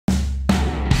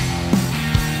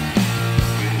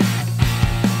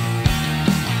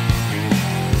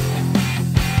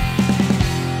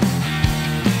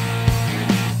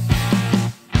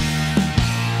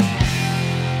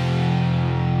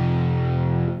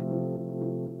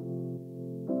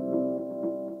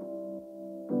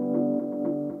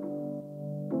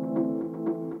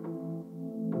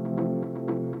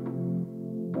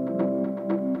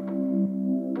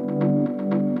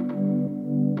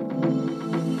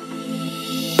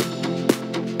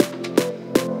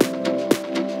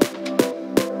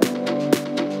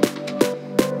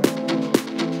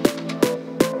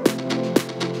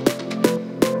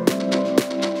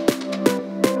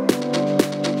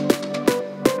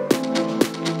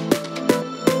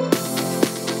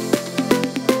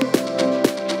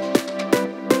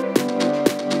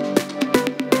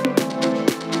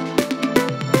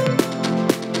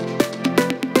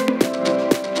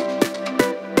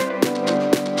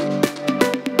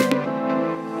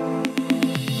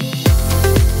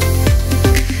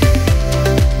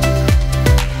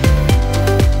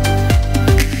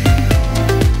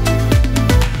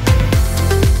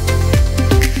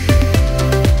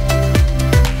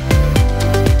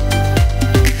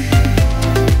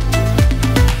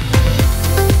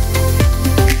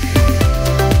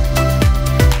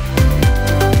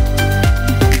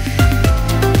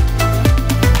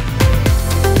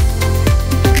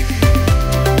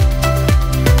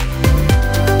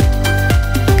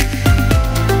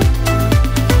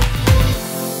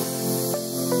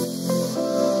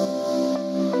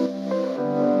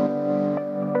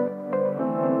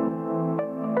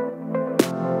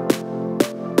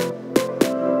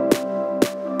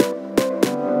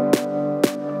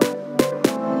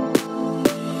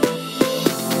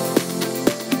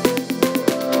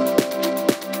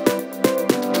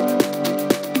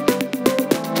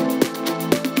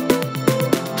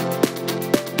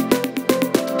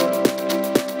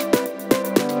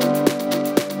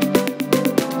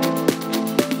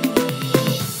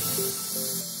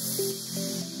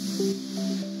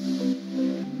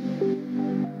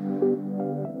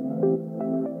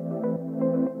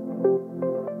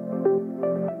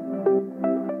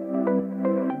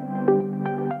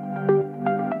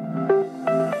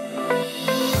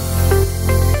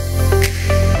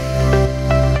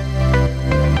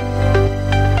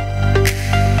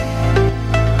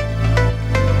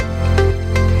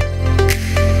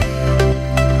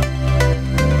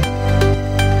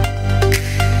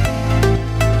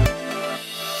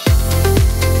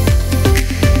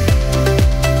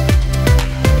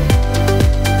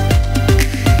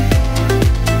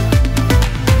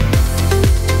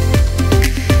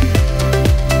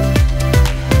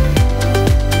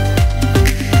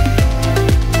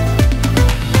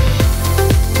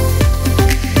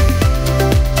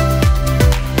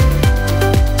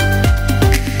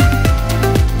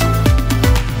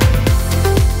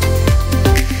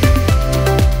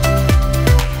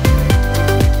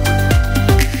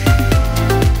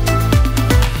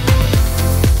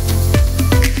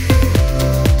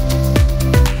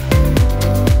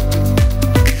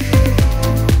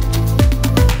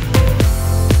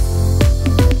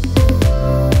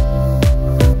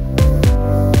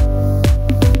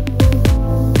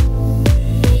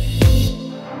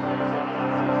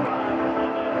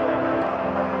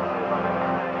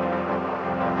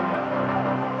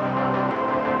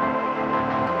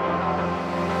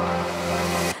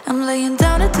I'm laying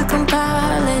down it to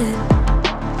compile it.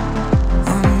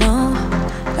 Oh no,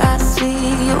 I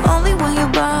see you only when you're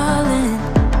ballin'.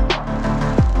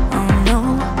 Oh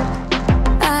no,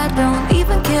 I don't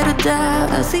even care to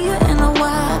doubt. I'll see you in a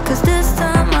while, cause this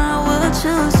time I will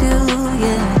choose you,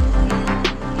 yeah.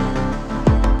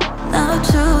 Now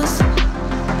choose.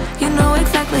 You know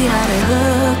exactly how to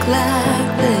look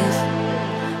like this.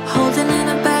 Holding in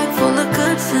a bag full of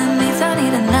goods and needs. I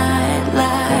need a night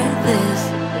like this.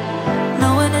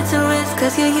 Knowing it's a risk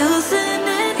cause you're using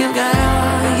it. You got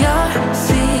all your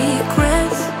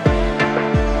secrets.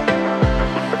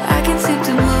 I can seem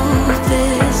to move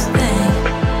this thing.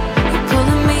 You're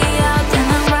pulling me out and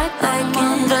I'm right back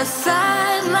in. The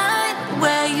sideline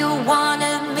where you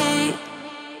wanted me.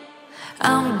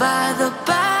 I'm by the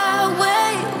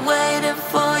byway, waiting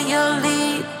for your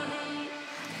lead.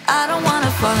 I don't wanna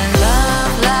fall in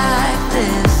love like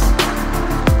this,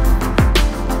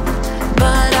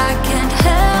 but I can't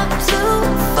help to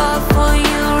fall for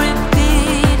you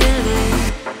repeatedly.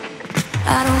 I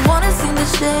don't wanna seem to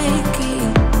shaky.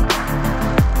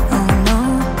 Oh no,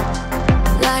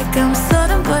 like I'm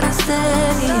sudden but I'm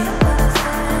steady.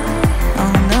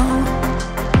 Oh no,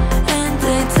 and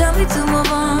they tell me to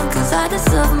move on cause I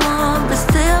deserve more, but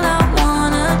still I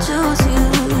wanna choose you,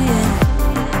 yeah.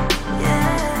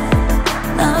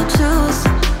 Now choose.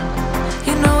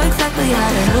 You know exactly how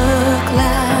to look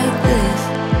like this.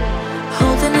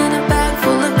 Holding in a bag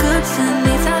full of goods and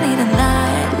needs. I need a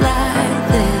night like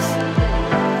this.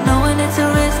 Knowing it's a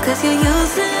risk cause you're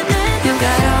using it. You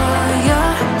got all your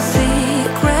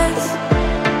secrets.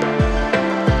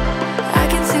 I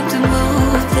can seem to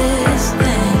move this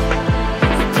thing.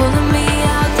 You're pulling me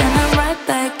out and I'm right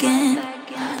back in.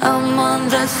 I'm on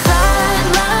the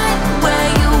sideline where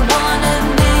you wanted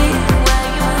me.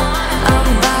 I'm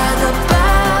by the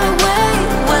byway,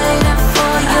 waiting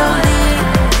for your lead.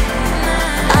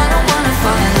 I don't wanna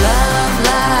fall in love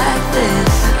like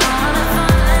this,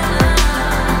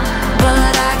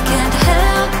 but I can't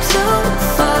help to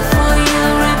fall for you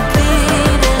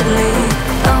repeatedly.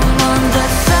 I'm on the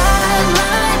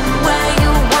sideline where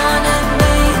you wanted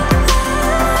me.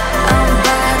 I'm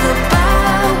by the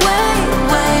byway,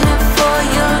 waiting for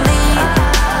your lead.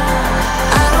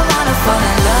 I don't wanna fall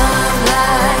in love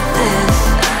like this,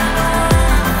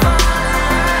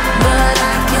 but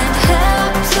I can't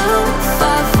help to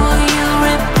fall for you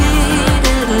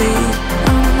repeatedly.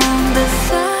 I'm on the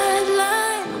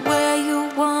sideline where you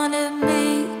wanted me.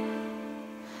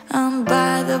 I'm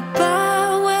by the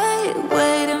byway,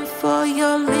 waiting for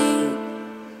your lead.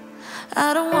 I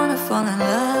don't wanna fall in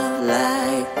love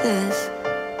like this,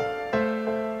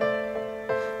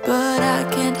 but I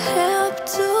can't help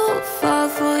to fall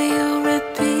for you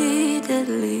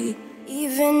repeatedly.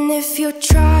 Even if you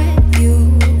tried, you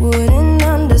wouldn't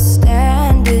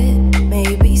understand it.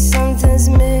 Maybe something's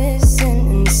missing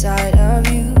inside of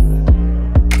you.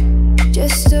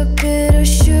 Just a bit of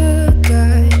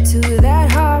sugar to that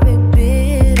horrid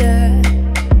bitter.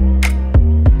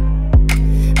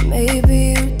 Maybe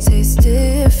you taste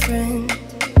different.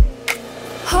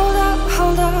 Hold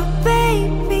up,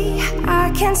 baby. I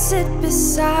can sit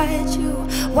beside you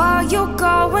while you're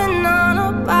going on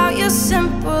about your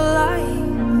simple life.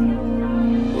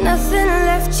 Nothing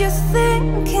left you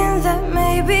thinking that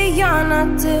maybe you're not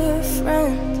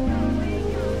different.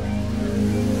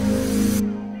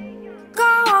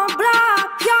 Go on, blow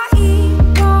up your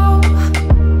ego,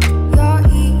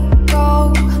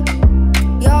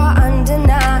 your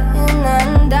undying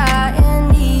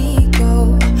ego.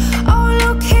 Oh,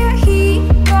 look here he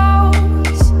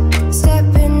goes,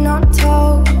 stepping on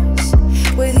toes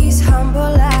with his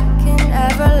humble and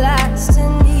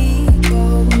everlasting ego.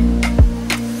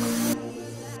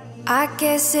 I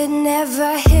guess it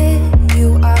never hit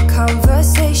you. Our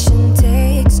conversation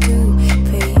takes two,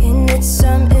 paying it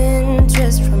some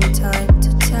interest from time to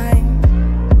time.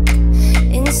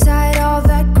 Inside all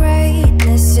that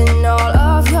greatness and all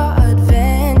of your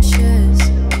adventures,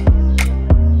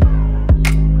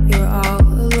 you're all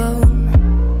alone.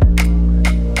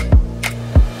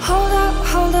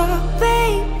 Hold up,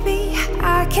 baby.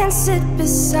 I can sit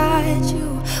beside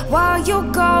you while you're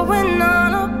going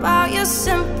on about your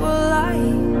simple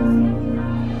life.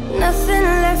 Nothing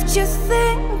left you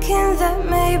thinking that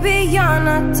maybe you're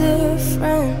not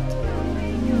different.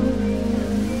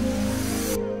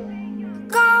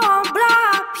 Go on, blow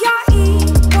up your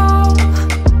ego,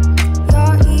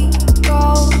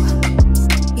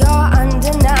 your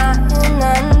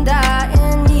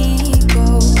undying ego.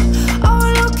 Oh,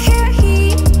 look here he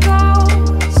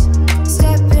goes,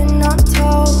 stepping on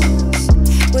toes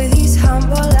with his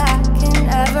humble and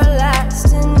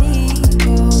everlasting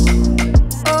ego.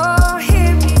 Oh,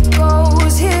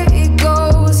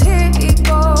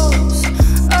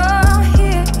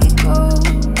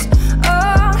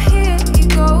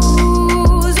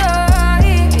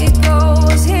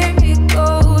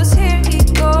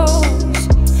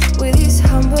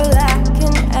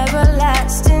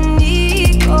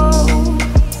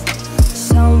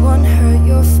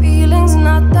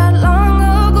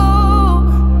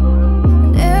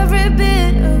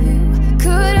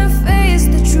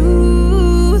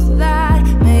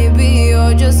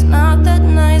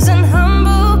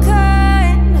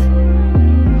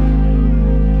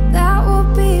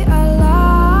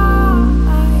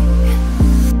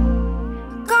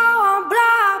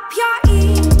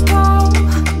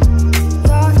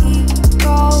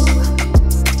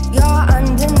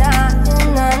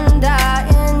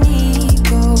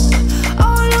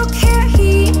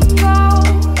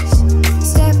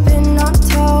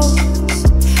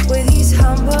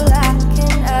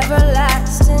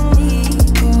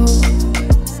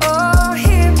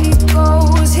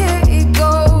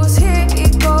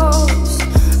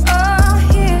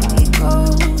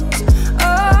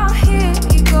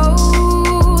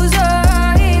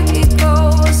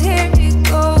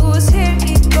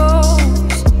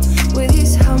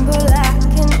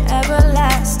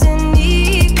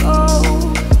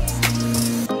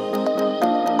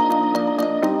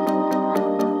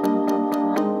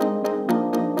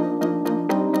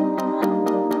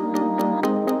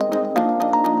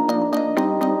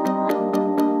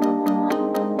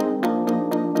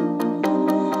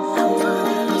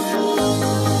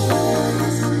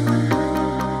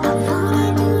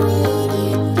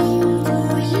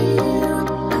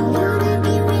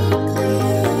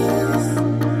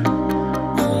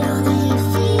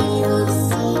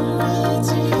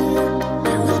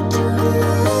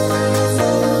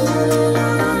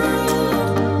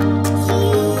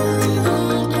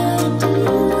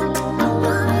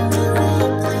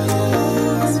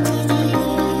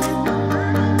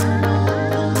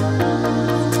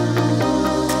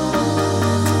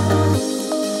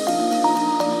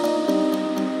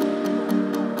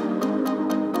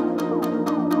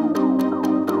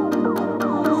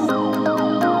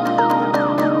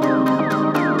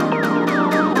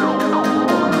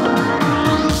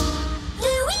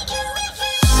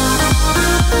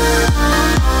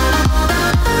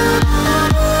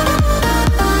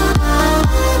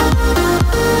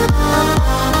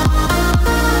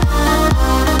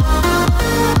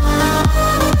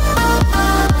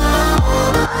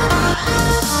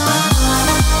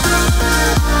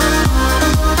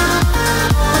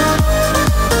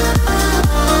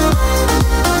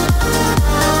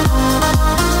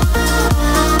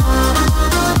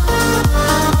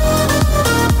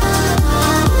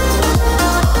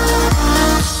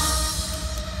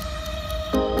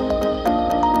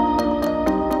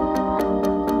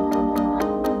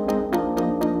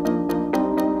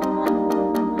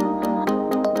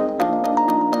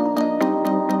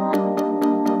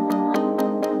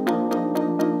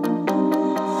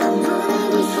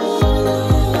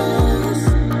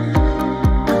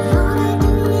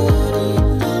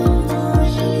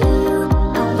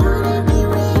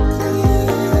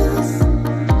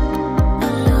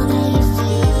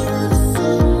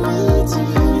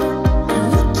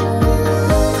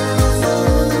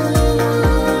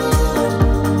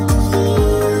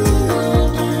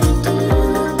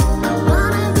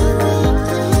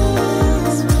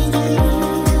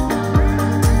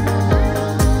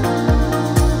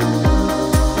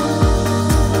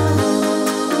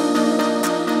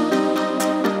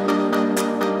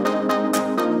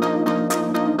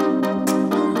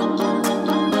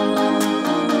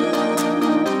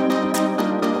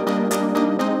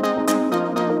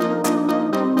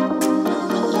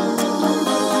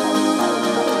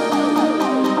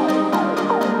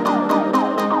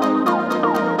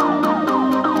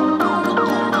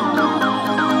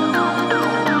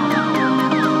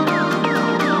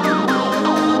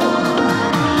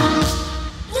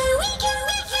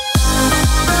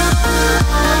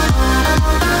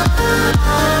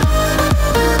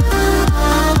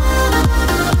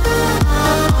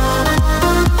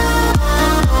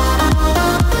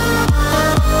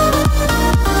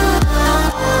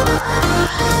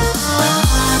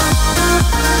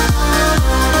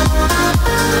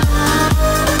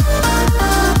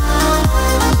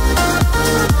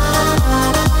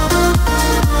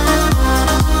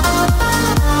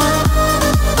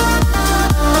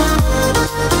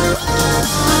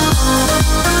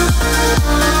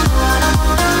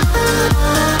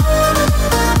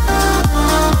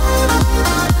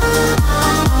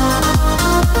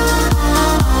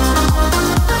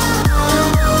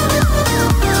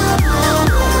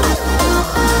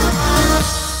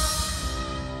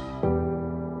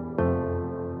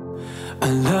 Our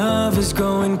love is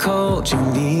growing cold. You're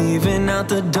leaving out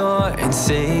the door and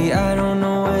say I don't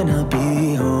know when I'll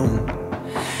be home.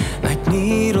 Like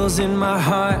needles in my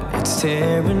heart, it's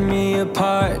tearing me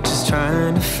apart. Just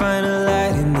trying to find a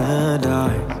light in the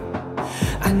dark.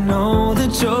 I know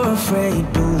that you're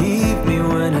afraid, believe me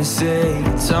when I say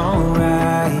it's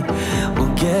alright,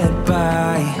 we'll get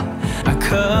by. Our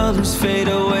colors fade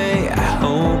away, I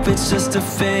hope it's just a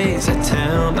phase. I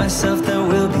tell myself that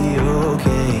we'll be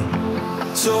okay.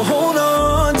 So hold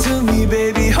on to me,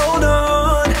 baby, hold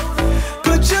on.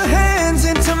 Put your hands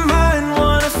into mine,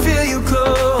 wanna feel you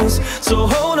close. So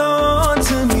hold on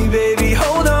to me, baby,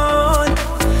 hold on.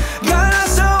 Got our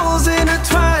souls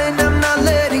intertwined, I'm not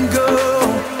letting go.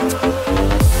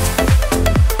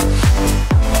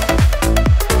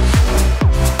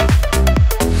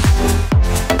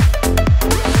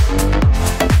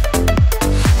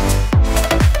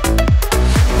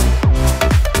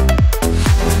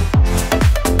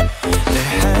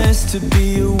 To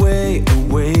be a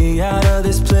way out of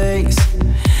this place.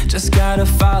 Just gotta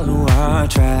follow our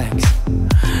tracks.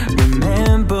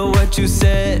 Remember what you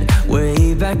said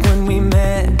way back when we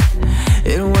met.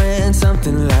 It went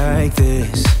something like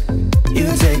this.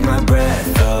 You take my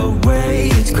breath away.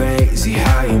 It's crazy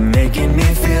how you're making me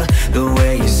feel. The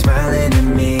way you're smiling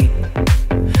at me,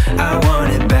 I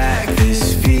want it back,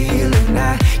 this feeling.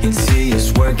 I can see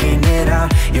us working it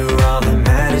out. You're all that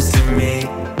matters to me.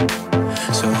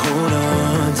 So hold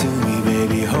on to me,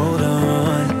 baby, hold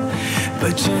on.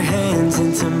 Put your hands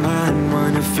into mine,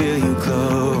 wanna feel you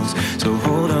close. So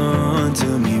hold on to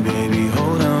me, baby,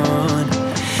 hold on.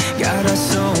 Got our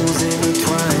souls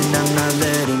intertwined, I'm not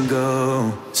letting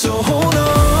go. So hold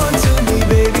on to me,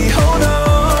 baby, hold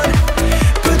on.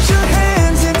 Put your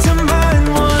hands into mine,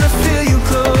 wanna feel you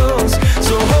close.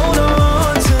 So hold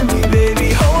on to me,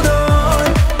 baby, hold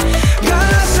on. Got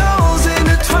our souls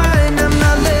intertwined, I'm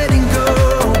not letting go.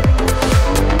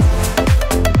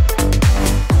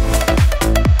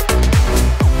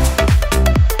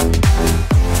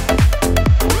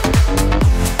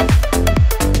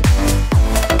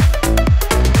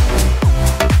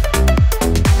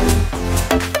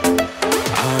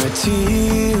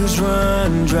 Tears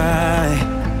run dry,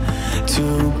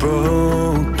 two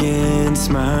broken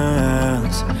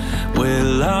smiles. We're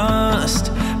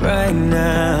lost right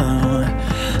now.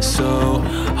 So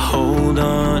hold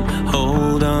on,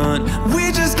 hold on.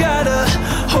 We just gotta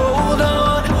hold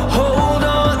on, hold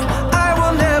on. I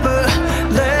will never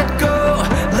let go,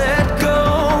 let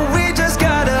go. We just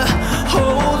gotta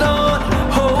hold on,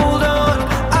 hold on.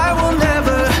 I will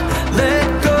never let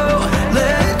go,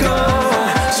 let go.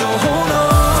 So hold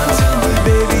on to me,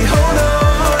 baby, hold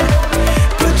on.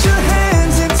 Put your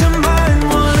hands into mine,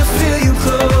 wanna feel you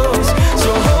close.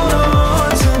 So hold on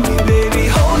to me, baby,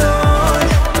 hold on.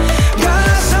 Got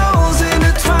our souls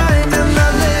intertwined, I'm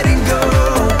not letting go.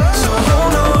 So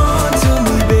hold on to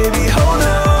me, baby, hold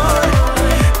on.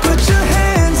 Put your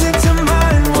hands into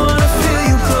mine, wanna feel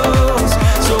you close.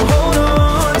 So hold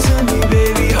on to me,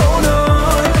 baby, hold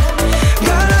on.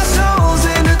 Got our souls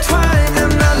intertwined,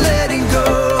 I'm not letting go.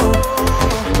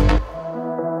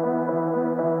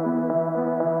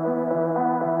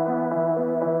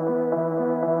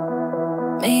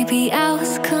 Maybe I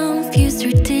was confused,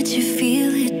 or did you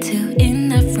feel it too? In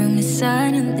that room it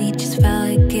suddenly just felt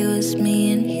like it was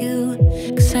me and you.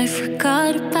 Cause I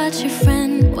forgot about your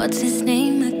friend, what's his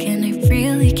name again? I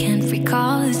really can't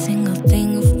recall a single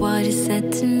thing of what he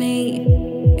said to me.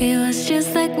 It was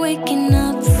just like waking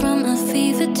up from a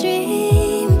fever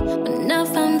dream. When I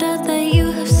found out that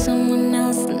you have someone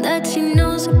else and that she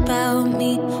knows about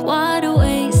me. What a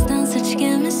waste on such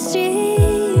chemistry.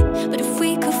 But if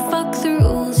we could fuck the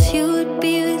rules, you would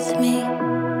be with me.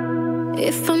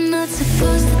 If I'm not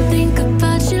supposed to think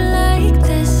about you like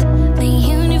this, the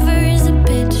universe is a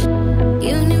bitch,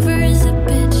 universe is a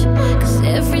bitch. Cause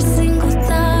every single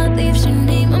thought leaves your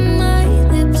name on my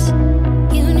lips.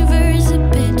 Universe is a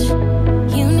bitch,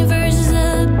 universe is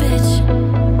a bitch.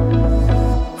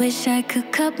 Wish I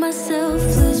could cut myself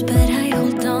loose, but I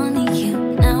hold on to you.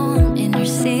 Now I'm in your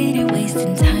city,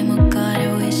 wasting time, oh God,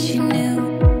 I wish you knew.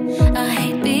 I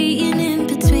hate being in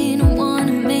between, I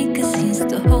wanna make a scene,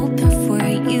 still hoping for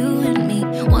you and me,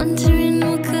 wondering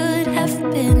what could have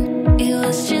been. It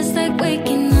was just like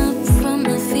waking up from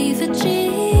a fever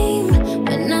dream.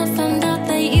 When I found out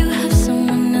that you have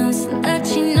someone else and that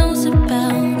she knows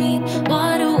about me.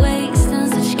 What a waste on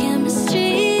such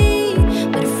chemistry.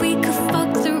 But if we could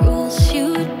fuck the rules,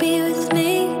 you would be with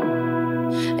me.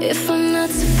 If I'm not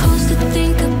supposed to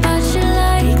think about you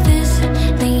like this,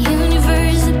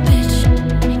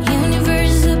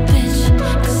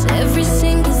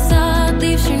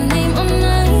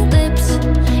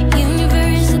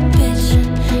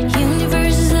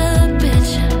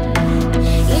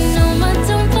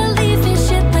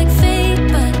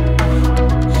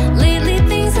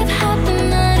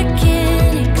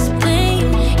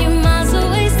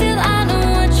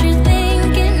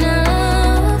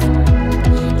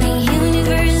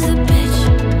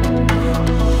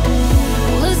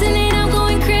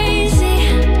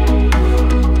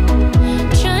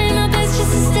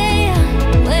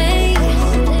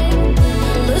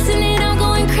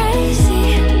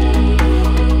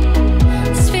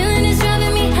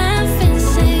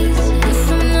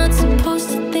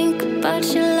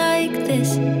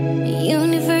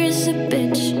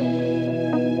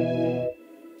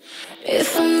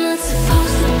 If I'm not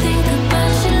supposed to think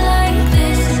about you like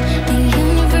this, the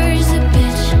universe is a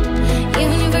bitch,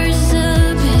 universe is a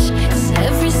bitch. 'Cause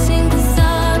every single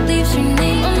thought leaves your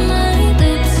name on my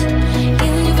lips.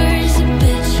 Universe is a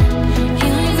bitch,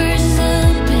 universe is a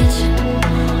bitch.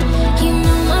 You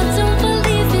know I don't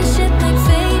believe in shit like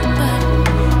fate, but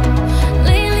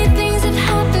lately things have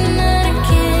happened that I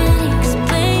can't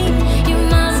explain. You're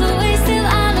miles away, still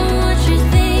I know what you're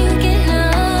thinking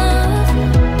of.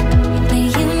 The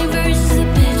universe is a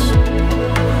bitch.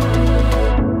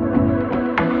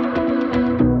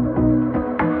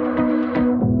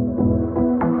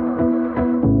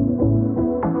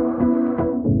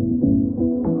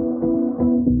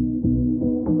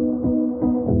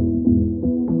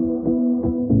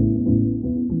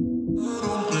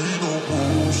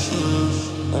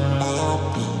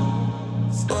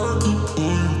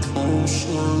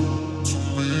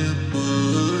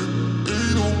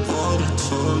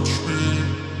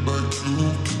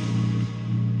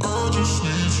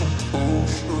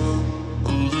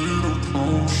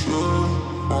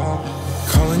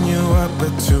 Calling you up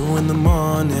at 2 in the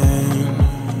morning,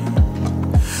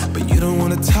 but you don't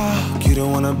wanna talk, you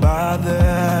don't wanna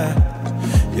bother.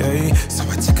 Yeah, so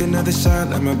I took another shot,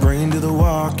 let my brain do the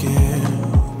walking.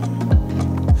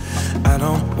 I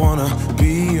don't wanna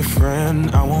be your friend,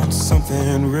 I want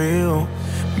something real.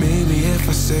 Maybe if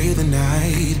I stay the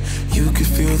night, you could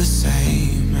feel the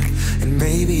same. And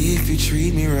maybe if you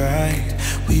treat me right,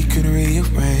 we could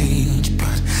rearrange.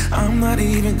 But I'm not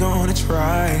even gonna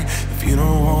try if you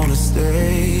don't wanna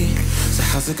stay. So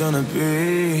how's it gonna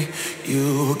be?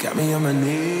 You got me on my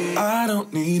knees. I don't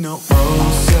need no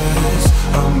roses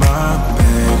on my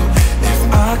bed. If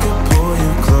I could pull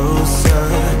you closer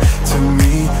to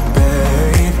me,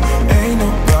 babe, ain't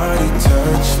nobody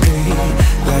touch me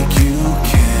like you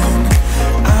can.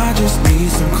 I just need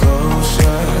some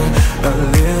closure, a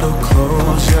little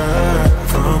closure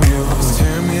from you.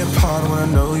 Tear me apart when I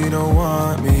know you don't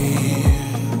want me,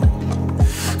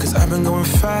 'cause I've been going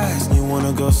fast and you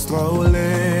wanna go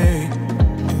slowly.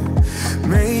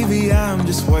 Maybe I'm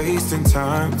just wasting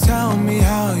time, tell me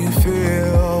how you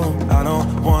feel. I don't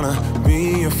wanna be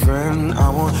your friend, I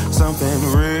want something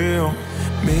real.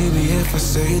 Maybe if I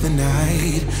stay the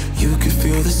night, you could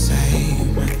feel the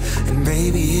same. And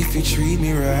maybe if you treat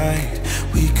me right,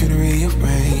 we could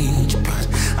rearrange. But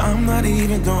I'm not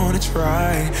even gonna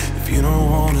try if you don't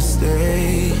wanna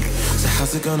stay. So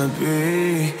how's it gonna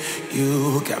be?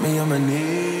 You got me on my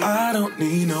knees. I don't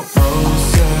need no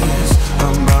roses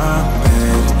on my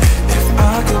bed. If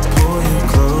I could pull you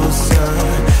closer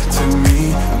to me,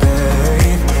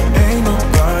 babe, ain't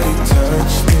nobody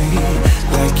touch me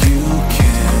like you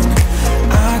can.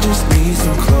 I just need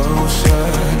some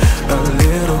closure, a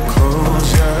little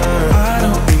closure. I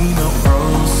don't need no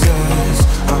roses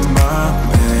on my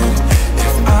bed.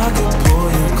 If I could pull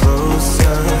you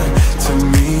closer to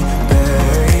me,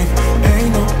 babe,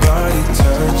 ain't nobody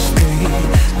touch me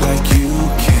like you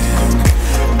can.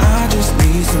 I just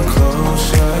need some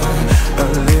closure, a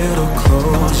little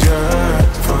closure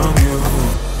from you.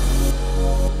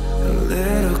 A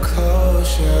little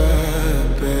closure,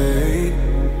 babe.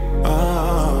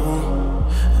 Oh,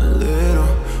 a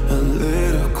little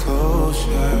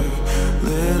closure,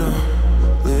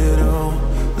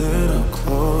 little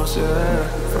closure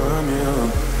from you.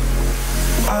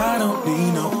 I don't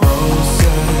need no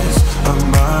roses on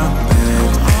my bed.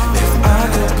 If I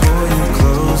could pull you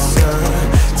closer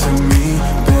to me,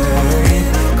 babe,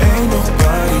 ain't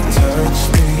nobody touch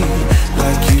me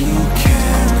like you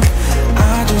can.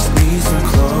 I just need some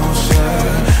closure,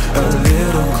 a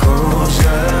little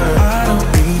closure. I don't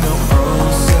need no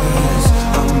roses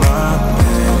on my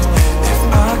bed. If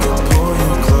I could pull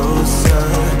you closer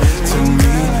to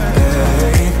me,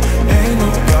 babe, ain't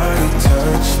nobody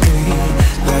touch me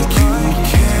like you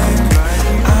can.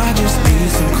 I just need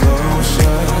some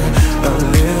closure, a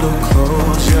little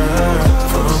closure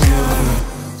from you.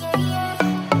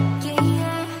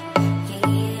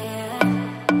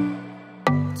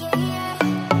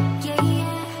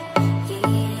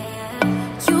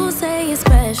 You say you're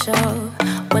special,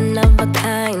 one of a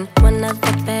kind, one of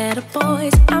the better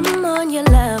boys. I'm on your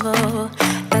level,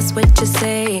 that's what you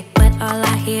say, but all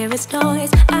I hear is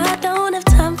noise. I don't have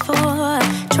time for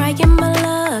trying my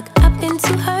luck. I've been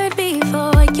too hurt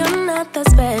before. You're not that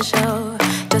special,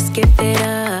 just give it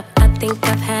up. I think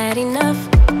I've had enough.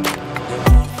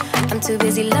 I'm too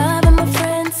busy loving my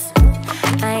friends,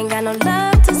 I ain't got no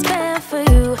love to spare for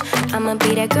you. I'ma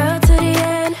be that girl to the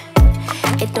end.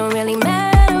 It don't really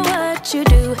matter what you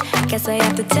do, guess I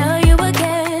have to tell you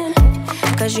again,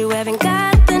 'cause you haven't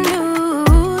got the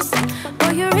news.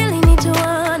 Boy, you really need to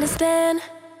understand.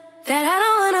 that I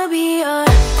don't wanna be your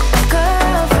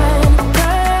girlfriend,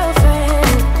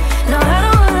 girlfriend. No, I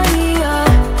don't wanna be your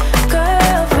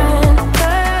girlfriend,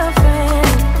 girlfriend.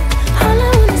 All I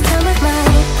want is time with my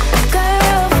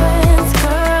girlfriend's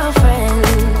girlfriend.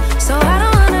 So I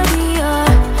don't wanna be your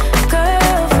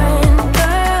girlfriend,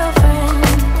 girlfriend.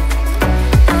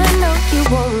 I know you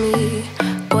want me,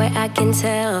 boy, I can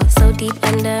tell. So deep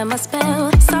under my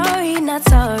spell. Sorry, not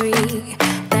sorry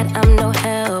that I'm no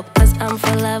help, 'cause I'm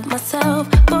full of myself.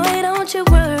 Boy, don't you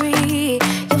worry,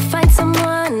 you'll find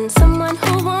someone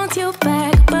who wants you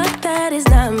back, but that is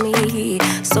not me.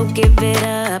 So give it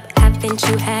up, haven't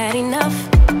you had enough?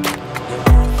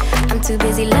 I'm too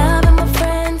busy loving my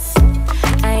friends,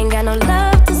 I ain't got no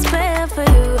love to spare for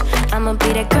you. I'ma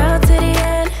be that girl to the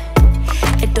end.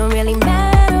 It don't really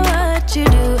matter what you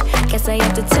do, guess I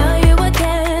have to tell you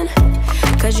again,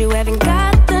 'cause you haven't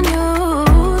got the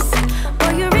news.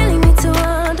 Boy, you really need to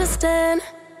understand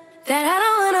that I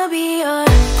don't wanna be your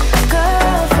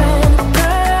girlfriend,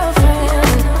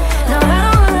 girlfriend. No, I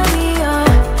don't wanna be your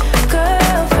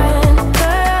girlfriend,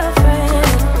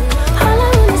 girlfriend. All I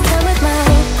want is time with my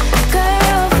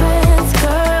girlfriend's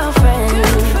girlfriend.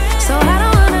 So I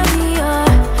don't wanna be your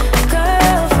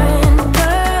girlfriend,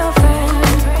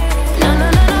 girlfriend. No, no,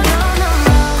 no, no, no, no,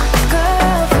 no.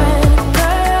 Girlfriend,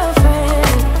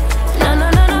 girlfriend. No, no,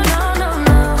 no, no, no, no,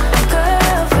 no.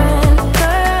 Girlfriend,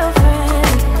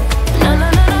 girlfriend. No, no,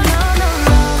 no, no, no, no,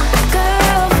 no.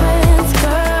 Girlfriends,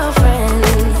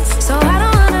 girlfriends. So I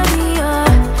don't wanna be your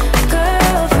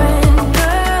girlfriend,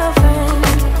 girlfriend.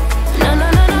 No, no,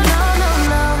 no, no, no, no,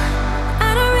 no. I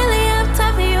don't really have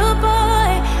time for you,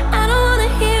 boy. I don't wanna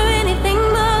hear anything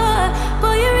more.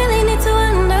 Boy, you really need to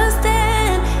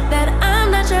understand that I'm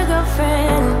not your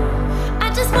girlfriend. I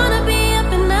just wanna be up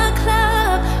in the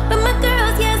club with my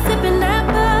girls, yeah, sipping that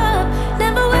pub.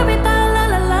 Never worry about la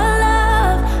la la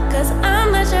love, 'cause I'm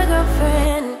not your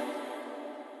girlfriend.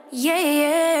 Yeah,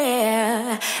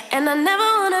 yeah. And I never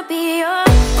wanna be your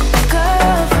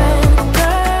girlfriend,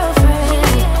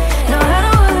 girlfriend. No, I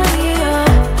don't wanna be your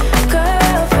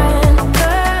girlfriend,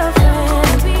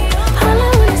 girlfriend. All I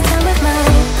want is time with my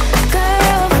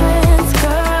girlfriend's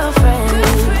girlfriend.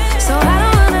 So I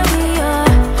don't wanna be your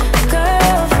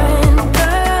girlfriend,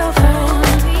 girlfriend.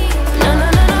 No, no,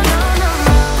 no, no, no, no,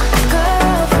 no.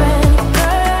 Girlfriend,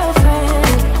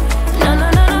 girlfriend. No, no,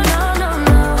 no, no, no, no,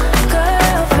 no.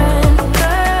 Girlfriend,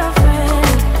 girlfriend.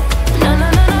 No, no,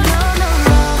 no, no, no, no,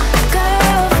 no.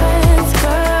 Girlfriends,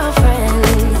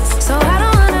 girlfriends. So I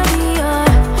don't wanna be your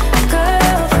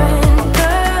girlfriend,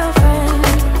 girlfriend.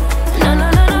 No, no,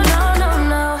 no, no, no, no,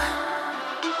 no.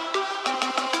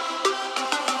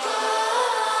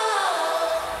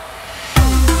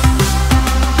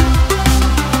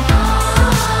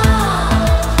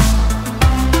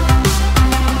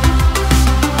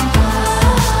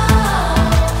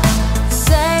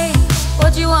 Say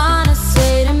what you wanna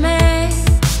say to me.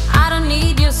 I don't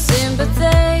need your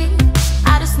sympathy,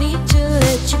 I just need to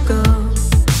let you go.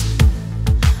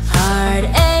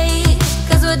 Heartache,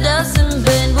 'cause what doesn't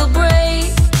bend will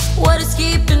break. What is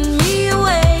keeping me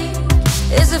awake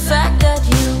is the fact that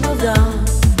you moved on.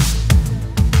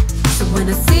 So when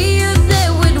I see you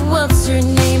there with what's your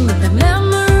name, and the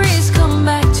memories come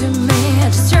back to me, I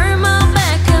just turn my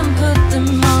back and put them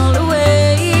all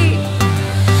away.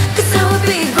 'Cause that would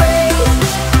be great.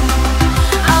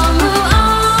 I'll move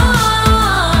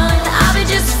on, I'll be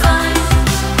just fine.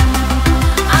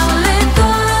 I'll let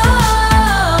go.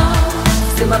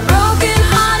 Still my broken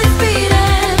heart is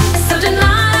beating, so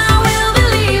tonight I will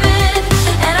believe it.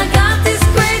 And I got this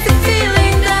crazy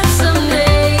feeling that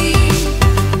someday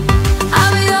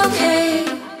I'll be okay.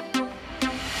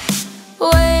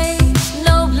 Wait,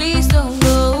 no, please don't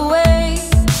go away.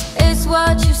 It's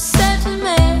what you said to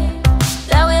me,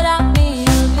 that without me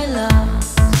you'll be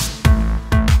lost.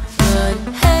 But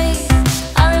hey,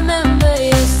 I remember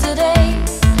yesterday,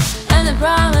 and the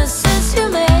promises you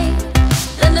made,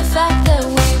 then the fact that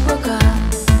we broke up.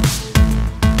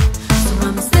 So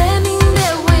I'm standing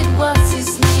there with what's his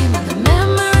name, and the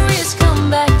memories come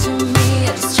back to me.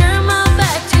 I just turn my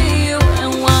back to you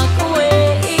and walk away.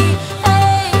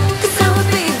 Hey, 'cause that would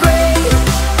be great.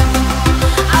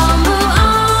 I'll move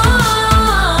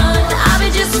on,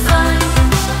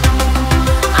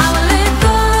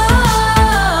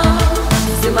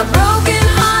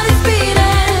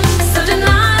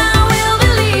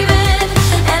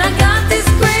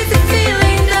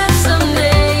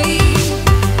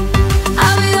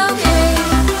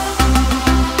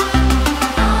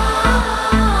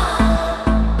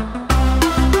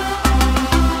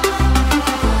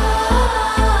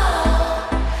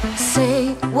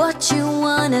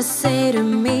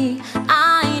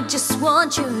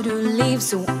 want you to leave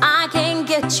so I can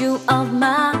get you off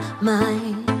my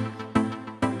mind.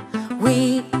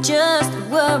 We just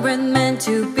weren't meant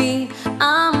to be.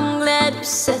 I'm glad you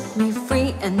set me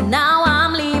free, and now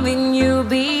I'm leaving you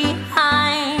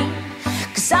behind.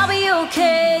 'Cause I'll be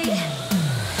okay,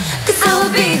 'cause I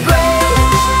will be great.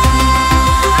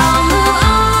 I'll move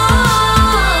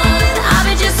on, I'll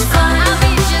be just fine, I'll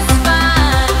be just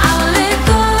fine. I will let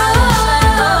go,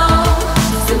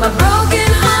 till my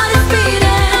broken heart is beating.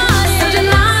 So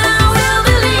tonight I will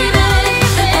believe it,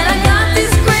 and I got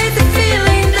this crazy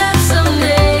feeling that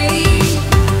someday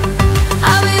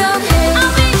I'll be okay,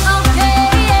 I'll be okay.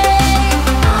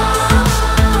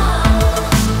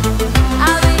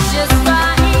 I'll be just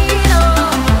fine,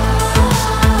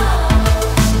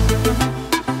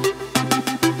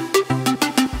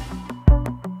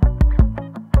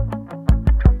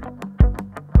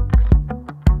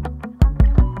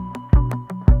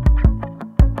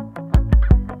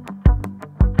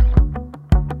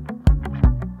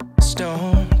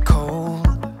 Stone cold,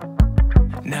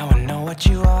 now I know what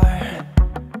you are.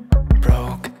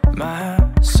 Broke my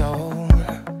soul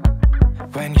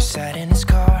when you sat in his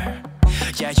car.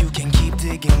 Yeah, you can keep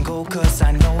digging gold, 'cause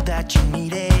I know that you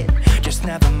need it. Just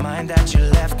never mind that you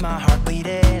left my heart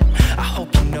bleeding. I hope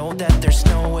you know that there's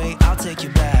no way I'll take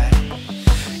you back.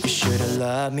 You should've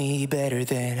loved me better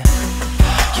than.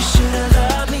 You should've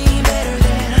loved me better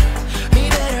than. Me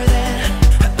better than.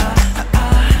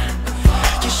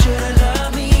 You should've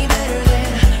loved me better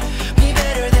than. Me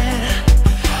better than.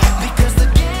 Because the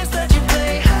games that you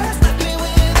play has left me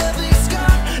with a big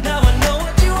scar. Now I know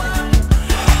what you are.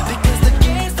 Because the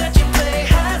games that you play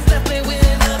has left me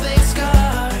with a big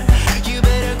scar. You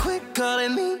better quit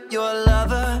calling me your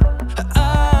lover.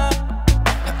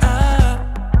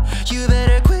 You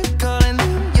better quit calling me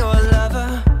your lover.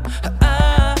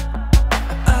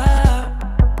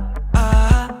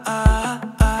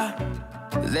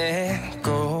 Let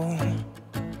go,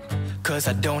 'cause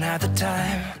I don't have the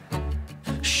time.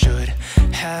 Should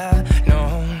have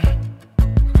known.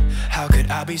 How could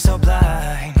I be so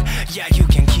blind? Yeah, you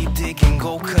can keep digging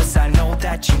gold, 'cause I know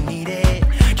that you need it.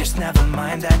 Just never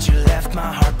mind that you left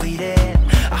my heart bleeding.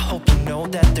 I hope you know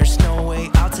that there's no way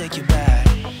I'll take you back.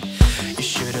 You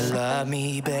should've loved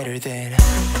me better than.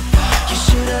 You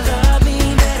should've loved me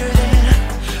better than.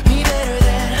 Me better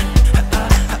than.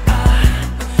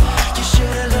 You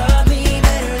should've loved me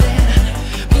better than.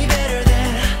 Me better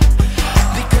than.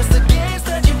 Because the games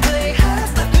that you play has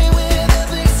left me with a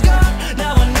big scar.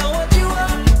 Now I know what you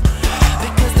are.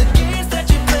 Because the games that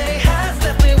you play has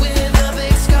left me with a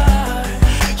big scar.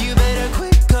 You better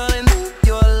quit calling me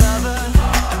your lover.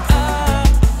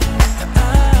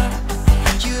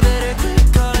 You better quit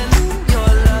calling me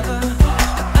your lover.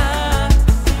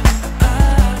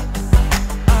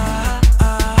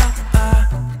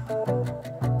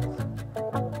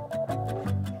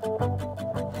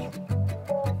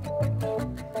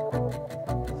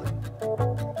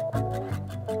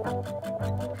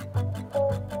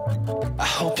 I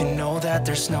hope you know that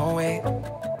there's no way.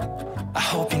 I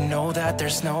hope you know that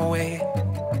there's no way.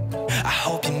 I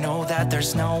hope you know that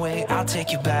there's no way I'll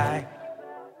take you back.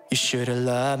 You should've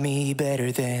loved me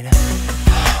better than.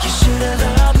 You should've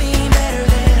loved me better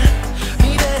than.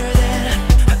 Me better than.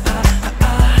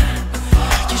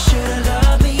 You should've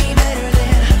loved me better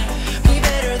than. Me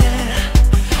better than.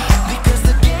 Because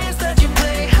the games that you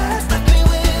play has left me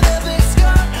with a big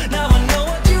scar. Now I know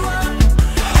what you are.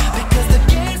 Because the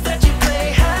games that you play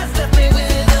has left me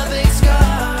with a big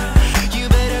scar. You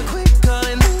better quit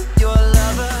calling me your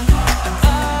lover.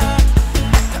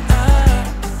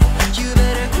 You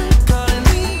better quit calling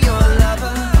me your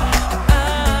lover.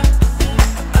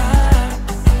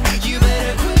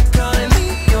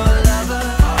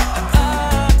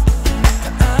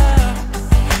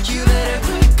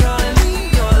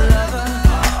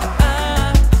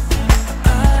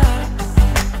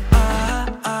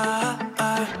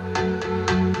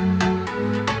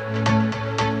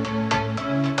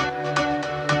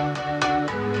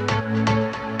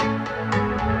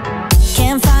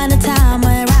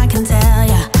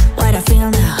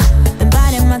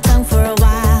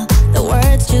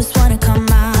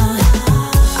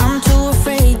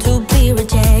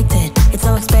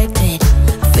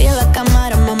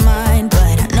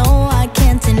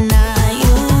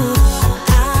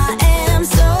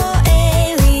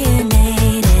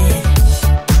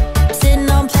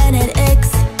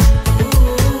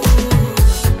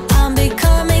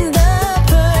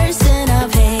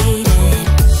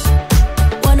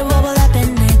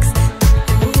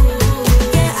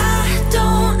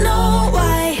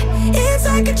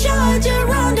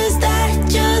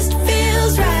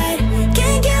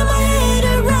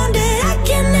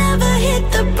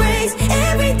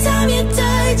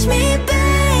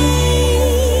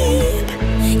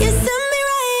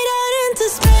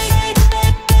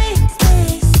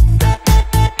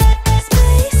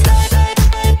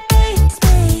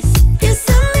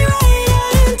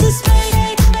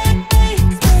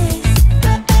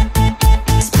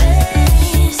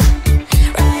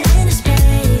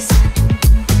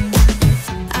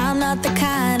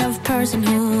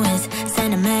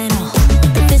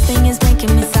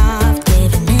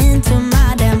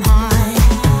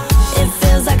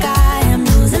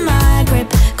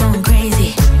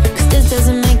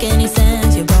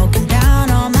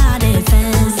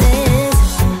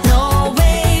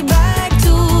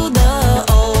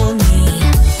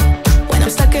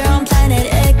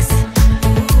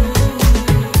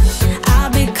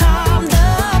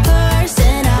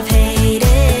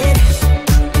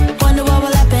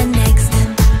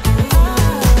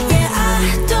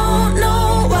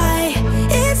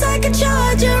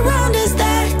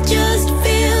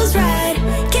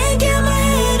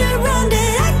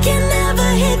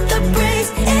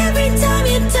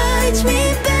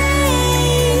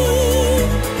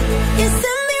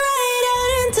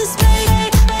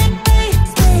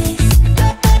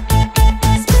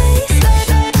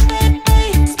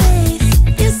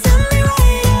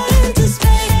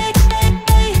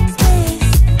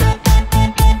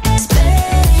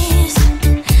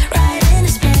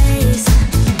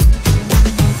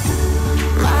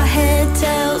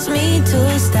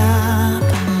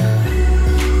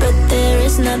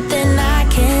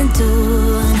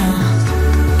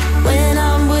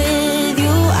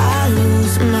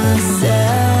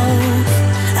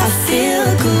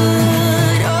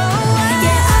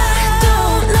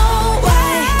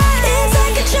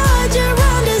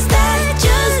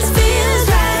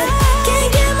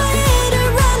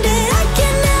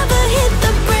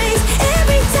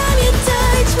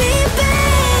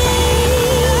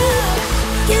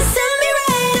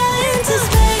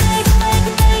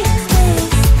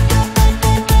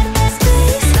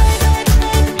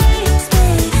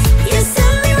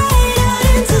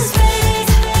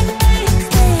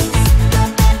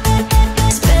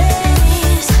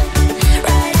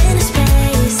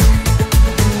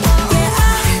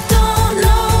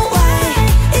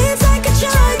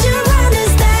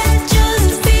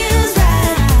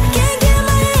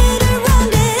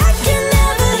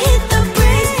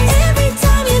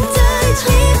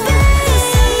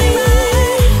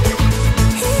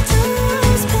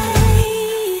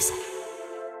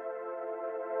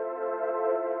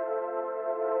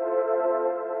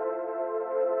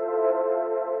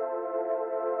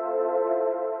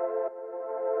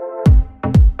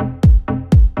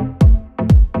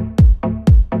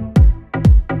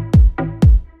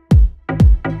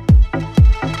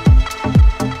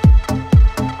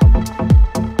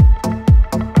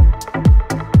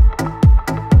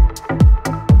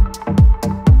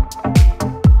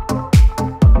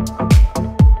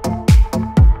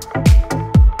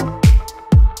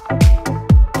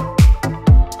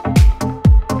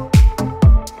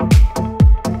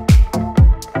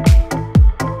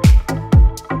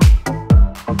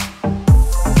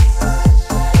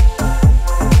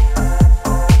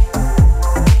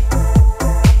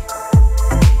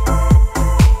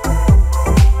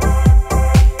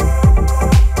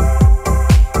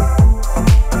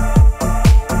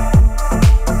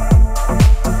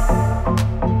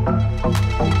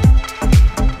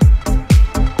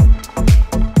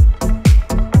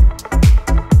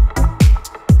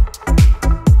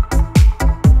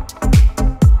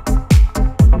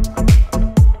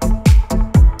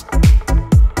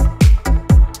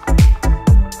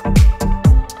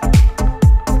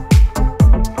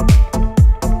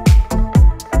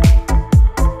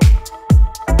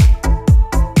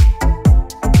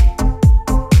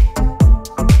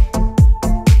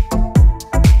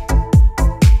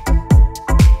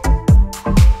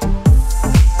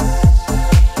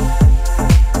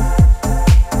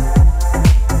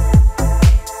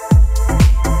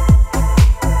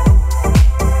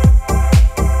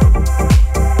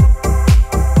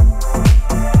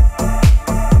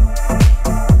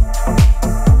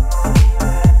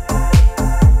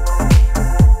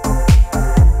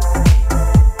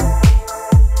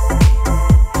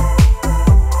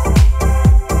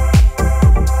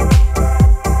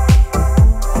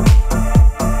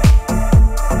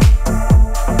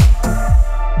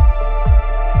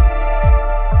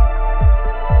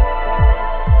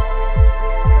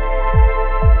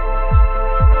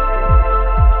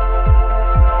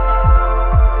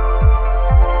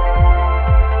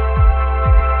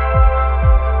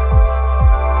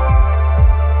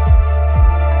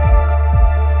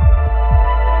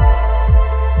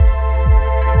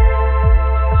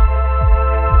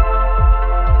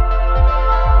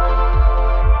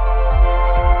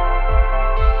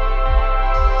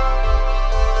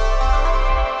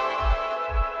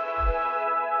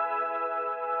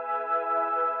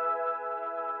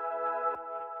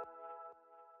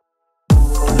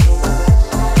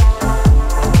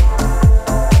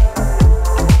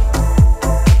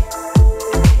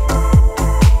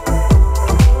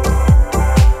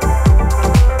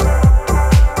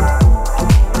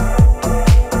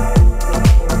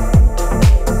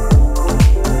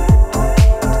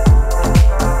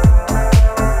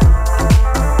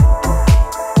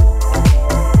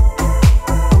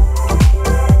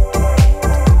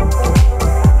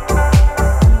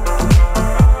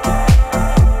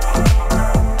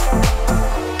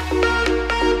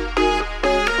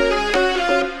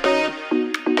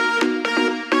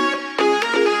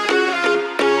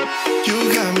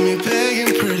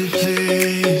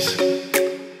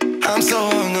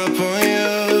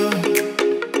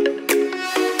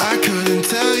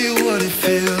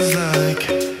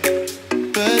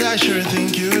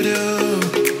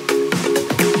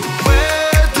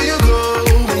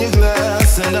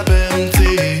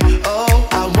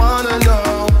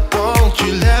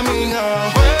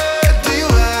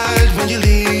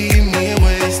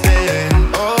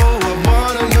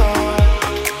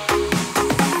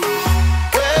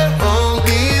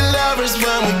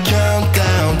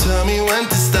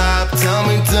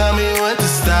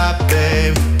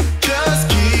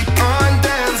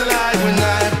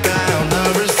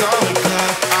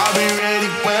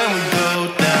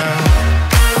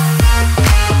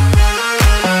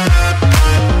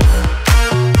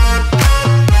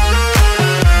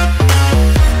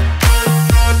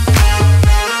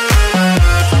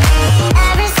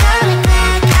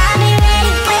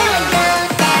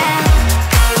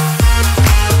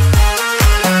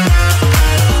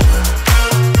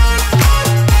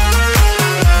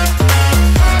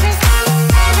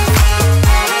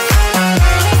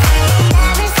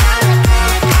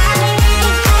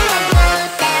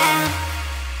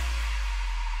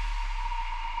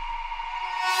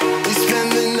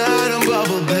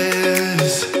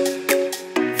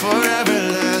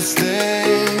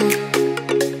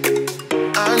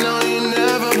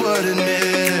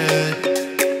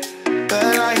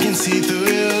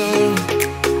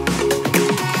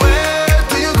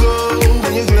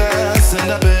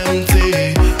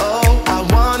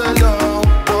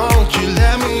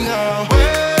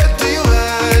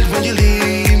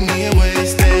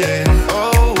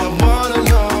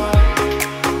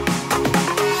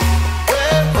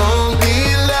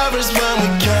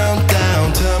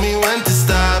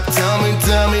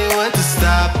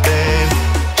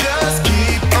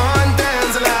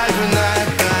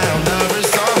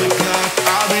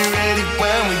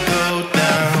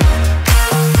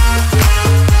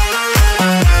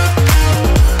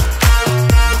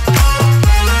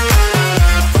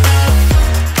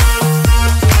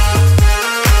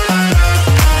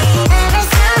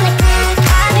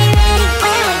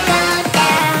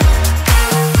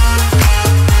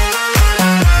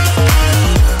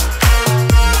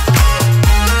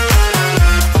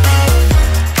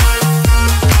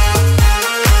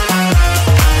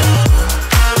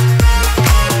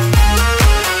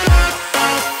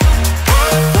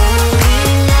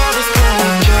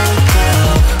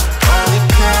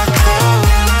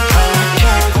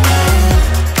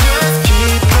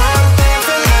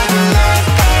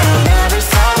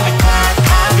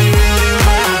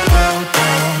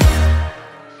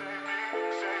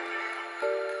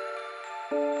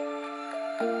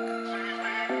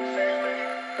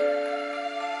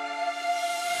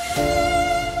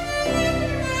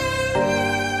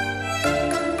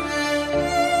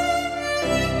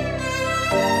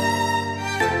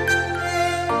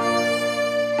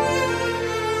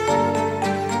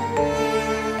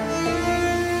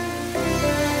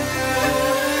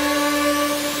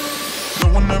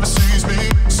 one ever sees me,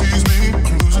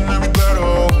 I'm losing every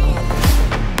battle.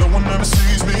 No one ever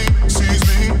sees me, I'm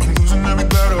losing every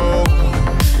battle.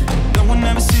 No one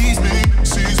ever sees me,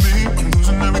 I'm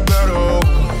losing every battle.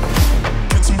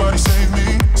 Can somebody save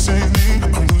me,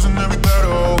 I'm losing every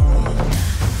battle.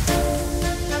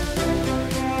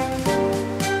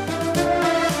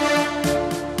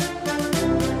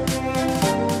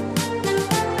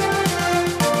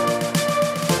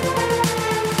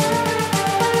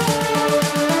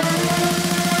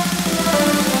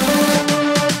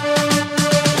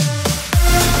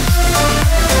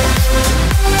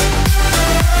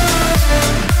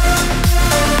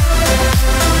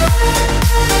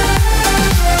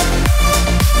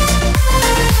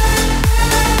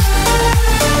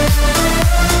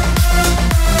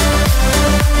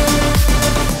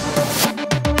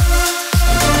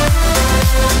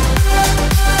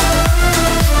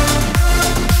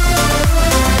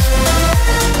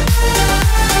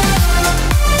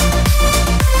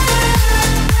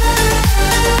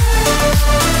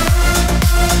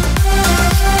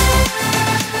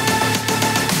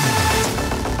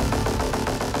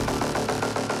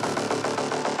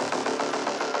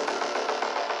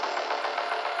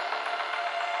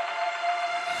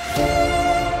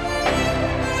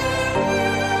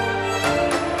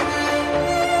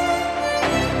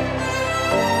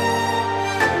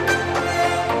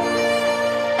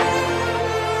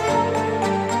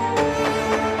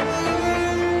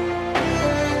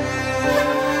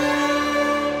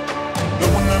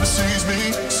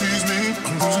 Sees me,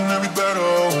 I'm losing every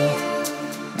battle.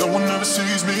 No one ever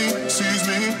sees me,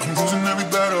 I'm losing every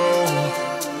battle.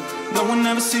 No one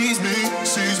ever sees me,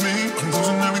 I'm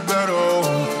losing every battle.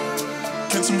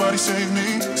 Can somebody save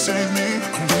me,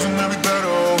 I'm losing every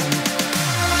battle.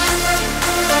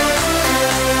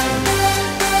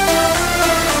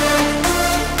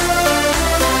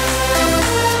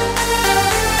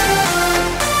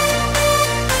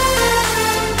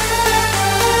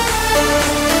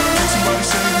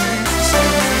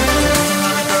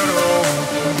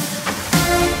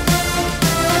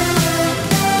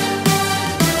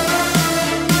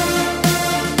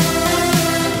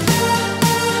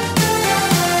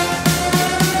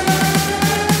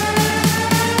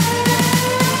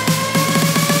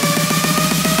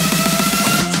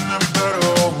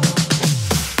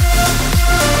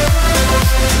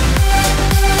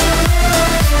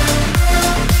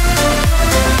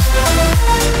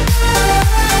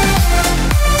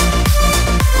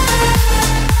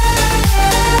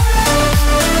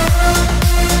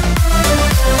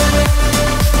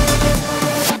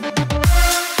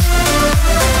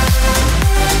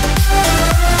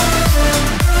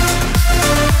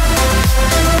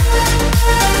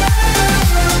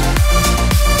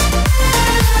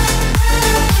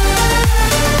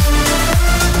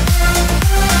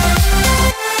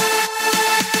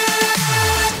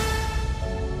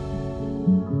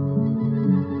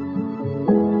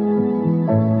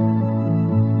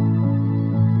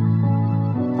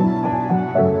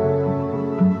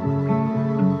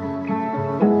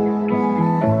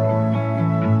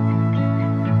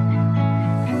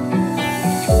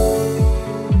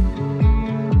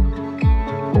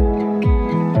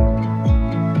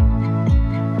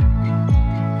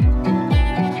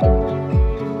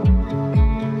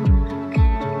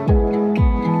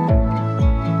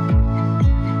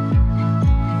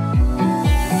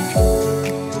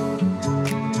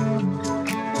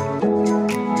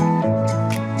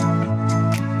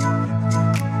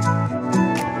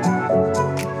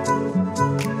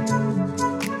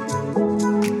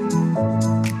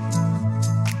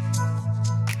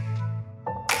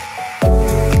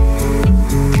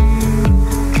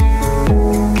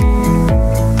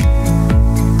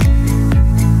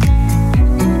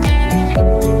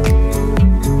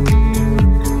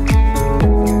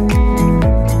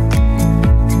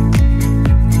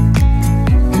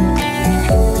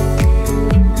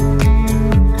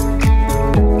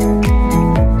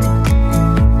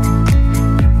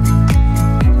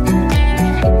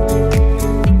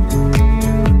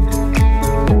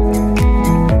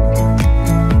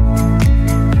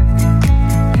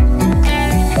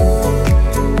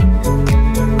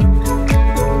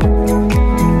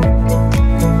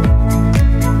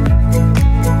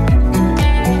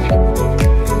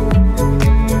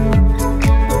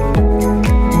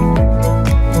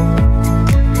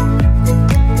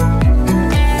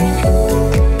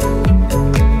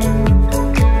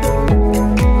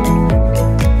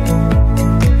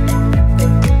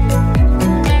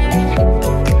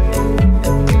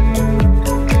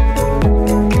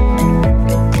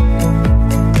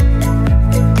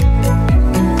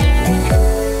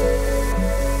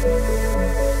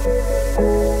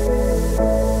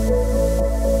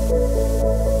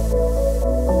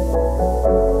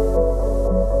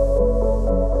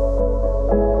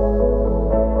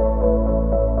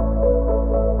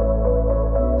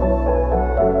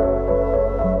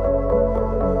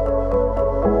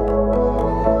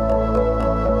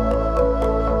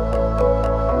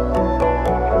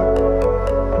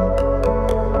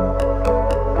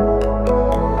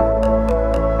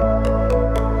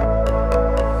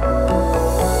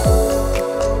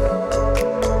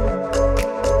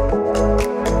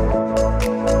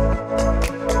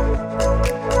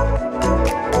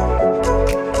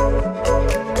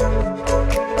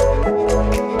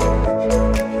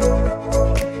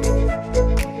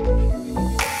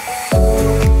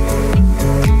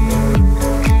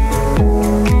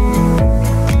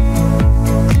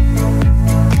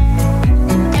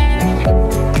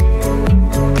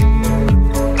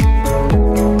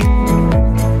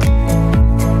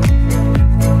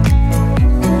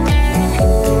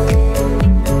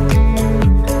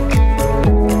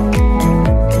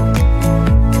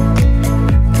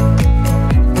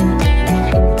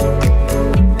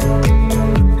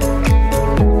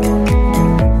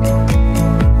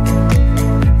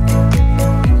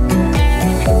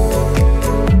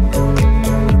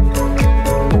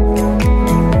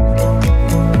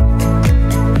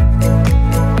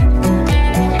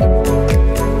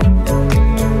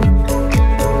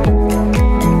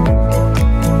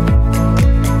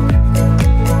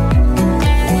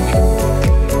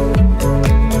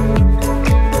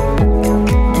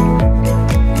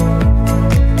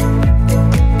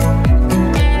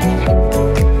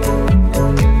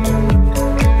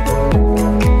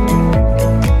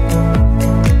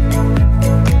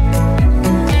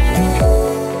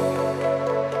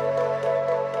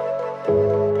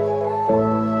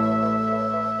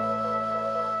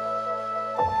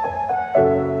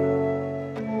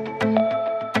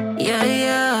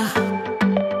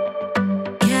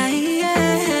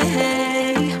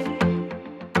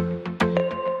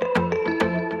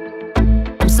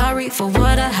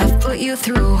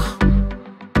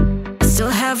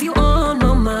 have you on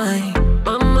my mind,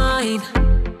 my mind.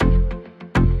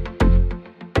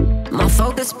 My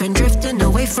focus been drifting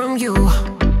away from you.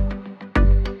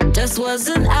 Just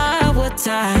wasn't our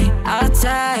time, our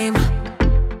time.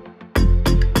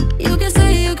 You can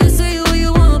say what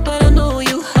you want, but I know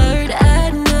you hurt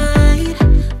at night.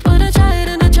 But I tried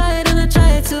and I tried and I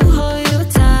tried to hold you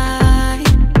tight.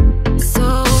 So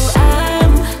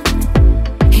I'm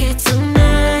here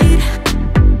tonight,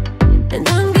 and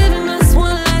I'm giving us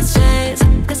one last chance,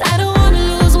 'cause I don't wanna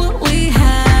lose what we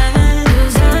had.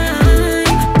 'Cause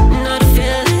I'm not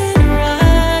feeling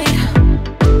right,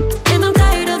 and I'm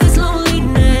tired of this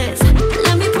loneliness.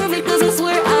 Let me prove it, 'cause I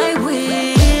swear I will.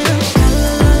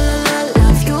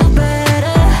 Love you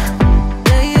better,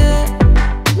 yeah, yeah.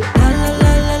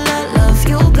 Love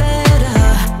you better,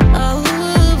 oh,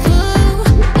 love you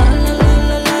better,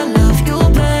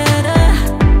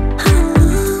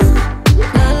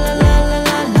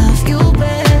 love you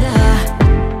better,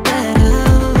 better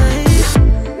way.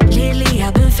 Lately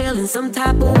I've been feeling some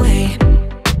type of way.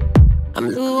 I'm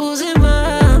losing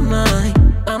my mind,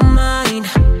 my mind.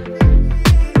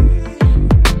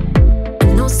 I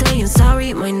know saying sorry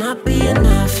might not be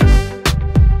enough.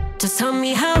 Just tell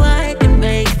me how I can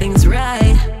make things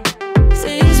right,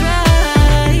 things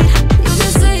right.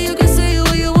 You can say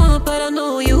what you want, but I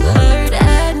know you hurt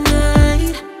at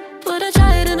night. But I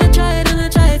tried and I tried and I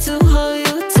tried to hold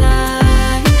you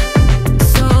tight.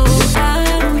 So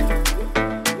I'm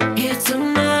here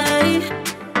tonight,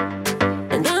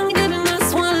 and I'm giving us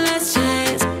one last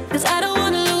chance, 'cause I don't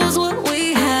wanna lose what we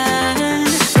had.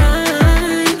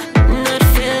 I'm not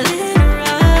feeling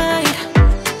right,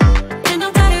 and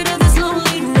I'm tired of this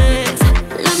loneliness.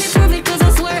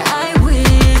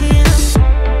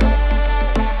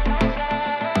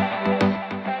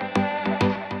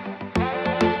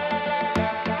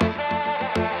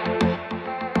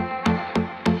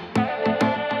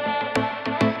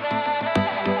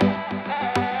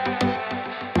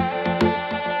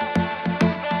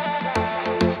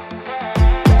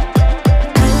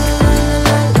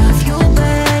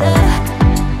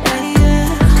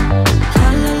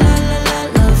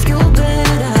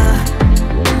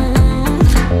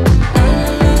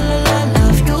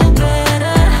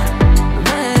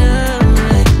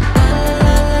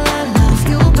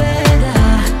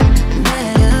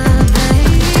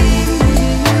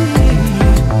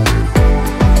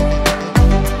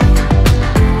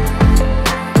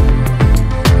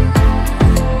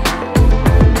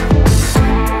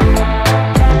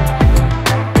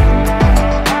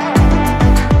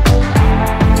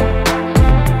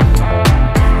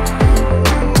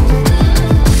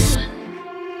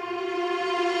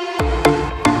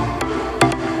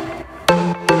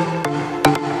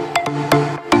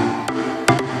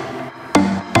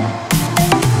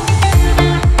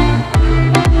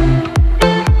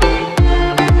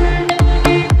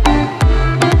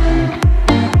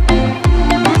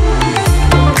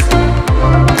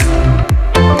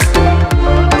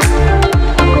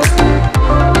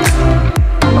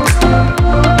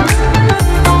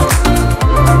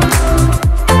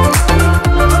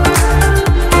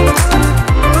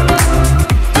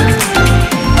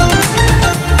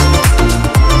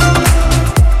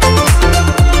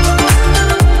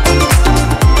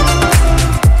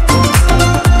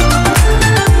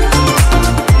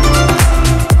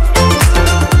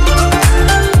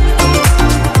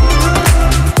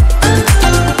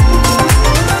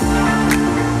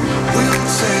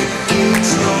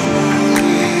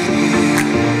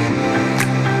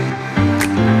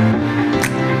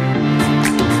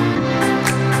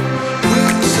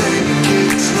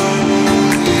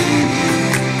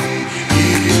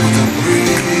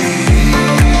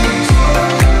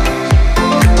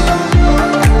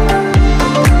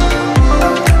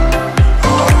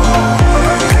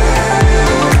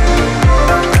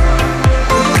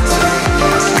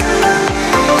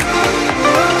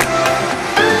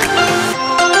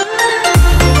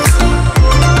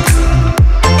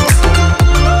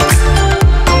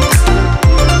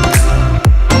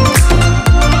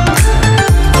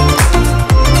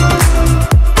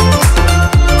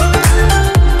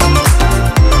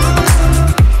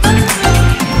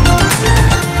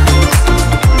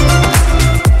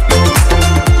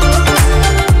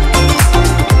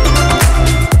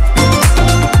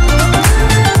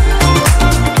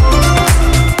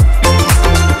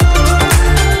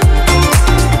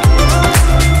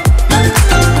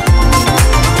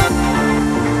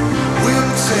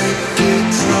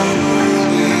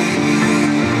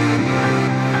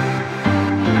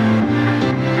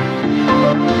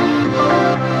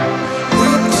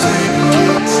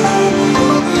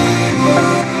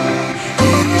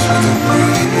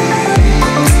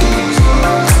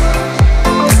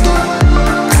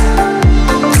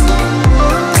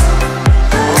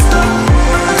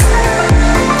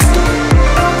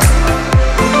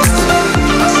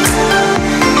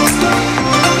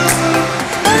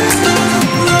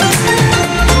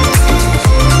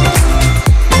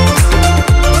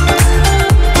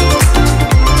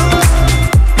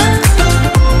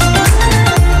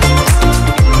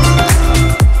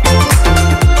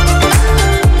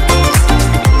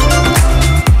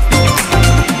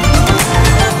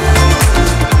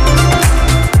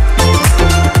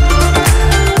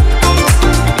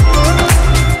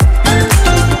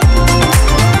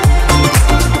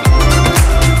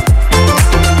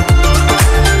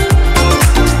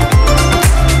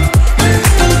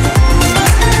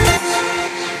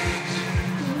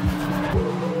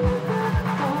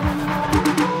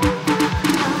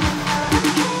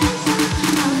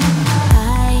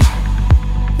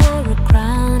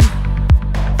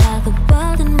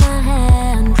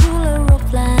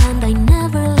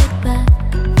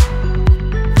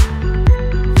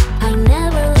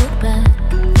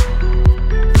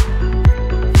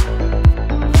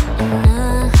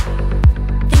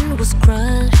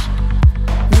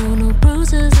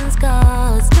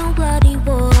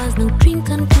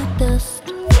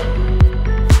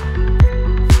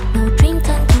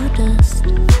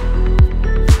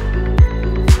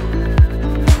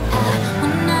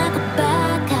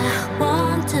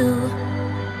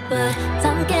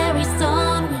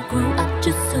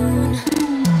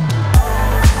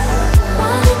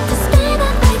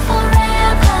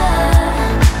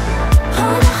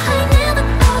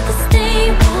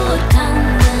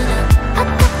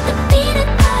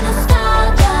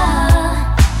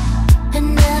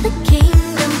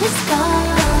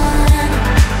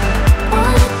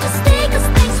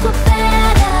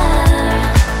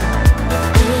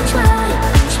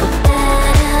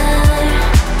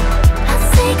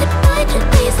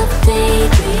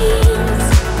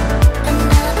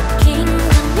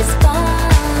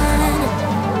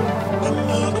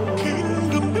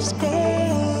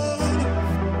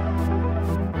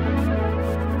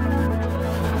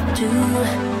 do.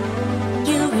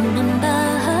 You remember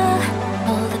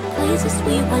all the places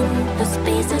we went, the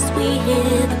spaces we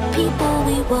hid, the people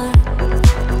we were.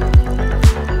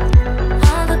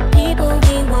 All the people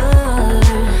we were.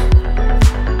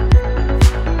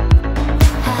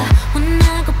 When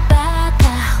I go back,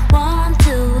 I want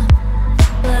to,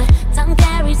 but time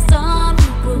carries on. We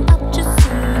grew up too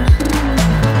soon.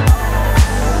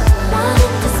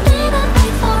 Wanted to stay that way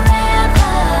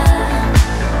forever.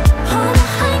 Oh,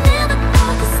 I never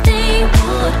thought this day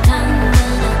would come.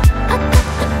 I got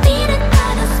defeated by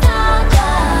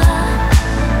nostalgia,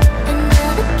 and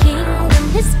now the kingdom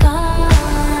is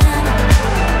gone.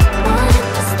 Wanted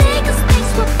to stay 'cause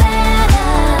things were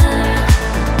better.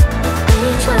 We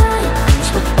tried, things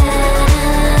were better.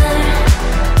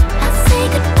 I'd say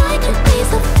goodbye to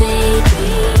days of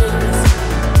daydreams,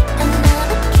 and now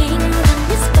the kingdom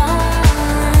is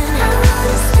gone. I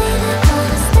wanna stay there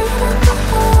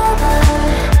forever.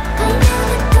 I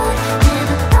never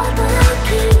thought my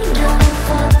kingdom would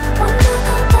fall. When I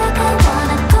go back, I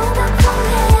wanna go back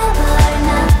forever.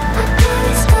 Now I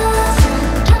carry scars and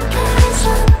don't carry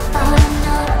some. Oh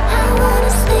no, I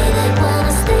wanna stay there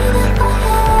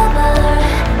forever.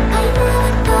 I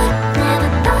never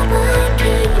thought my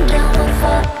kingdom would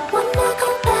fall. When I go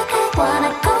back, I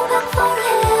wanna go back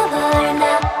forever.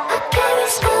 Now I carry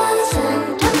scars and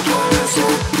don't carry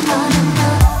some. Oh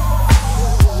no,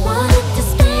 wanted to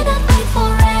stay that way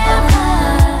forever.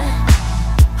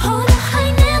 Oh no, I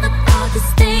never thought this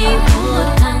day would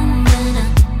come.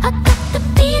 I got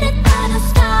defeated by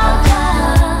nostalgia,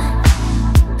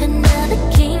 and now the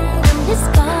kingdom is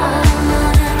gone.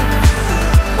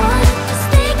 Wanted to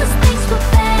stay 'cause things were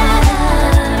better.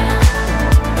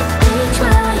 We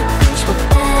tried, things were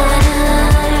better.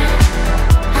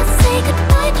 I'd say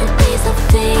goodbye to days of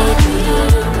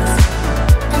daydreams,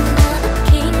 and now the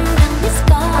kingdom is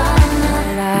gone.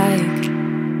 Like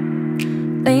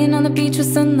laying on the beach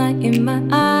with sunlight in my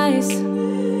eyes,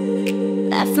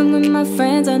 laughing with my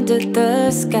friends under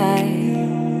the sky,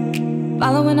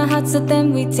 following our hearts, so then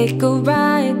we take a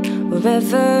ride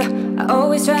wherever. I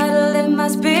always try to let my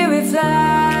spirit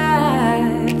fly,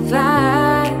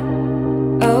 fly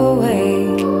away.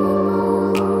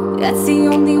 That's the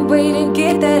only way to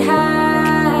get that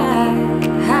high,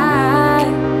 high,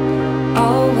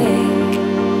 always.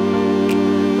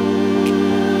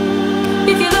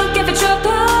 If you're looking for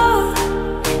trouble,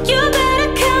 you better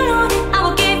count on it. I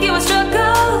will give you a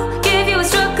struggle, give you a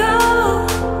struggle.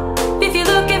 If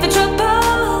you're looking for trouble,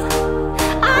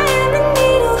 I am the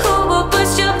needle who will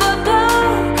push your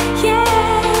bubble, yeah.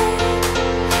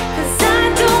 'Cause I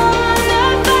don't wanna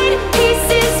fight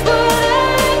pieces wood,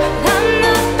 I'm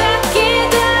not backing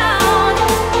down.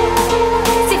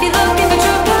 So if you're looking for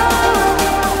trouble,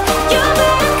 you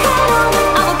better count on it.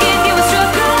 I will give you a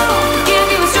struggle, give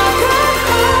you a struggle.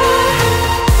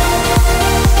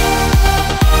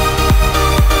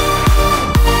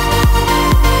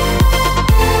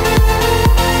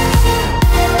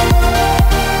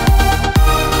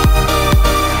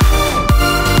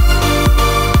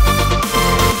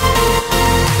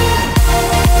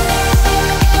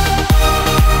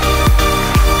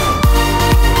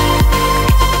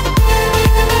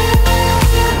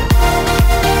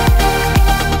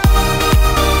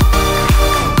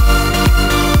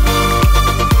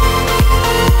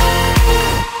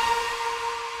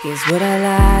 Here's what I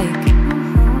like: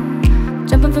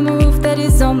 jumping from a roof that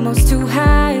is almost too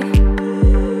high,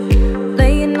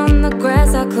 laying on the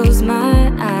grass, I close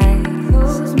my eyes,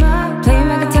 playing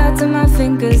my guitar till my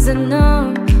fingers are numb.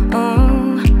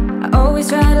 I always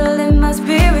try to let my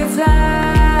spirit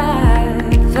fly,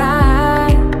 fly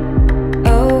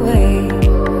away.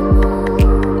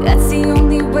 That's the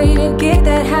only way to get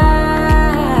that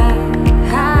high,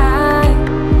 high,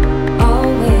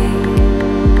 always.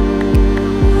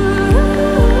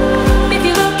 If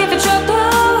you're looking for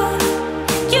trouble,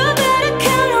 you better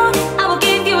count on it. I will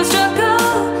give you a struggle,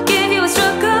 give you a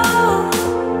struggle.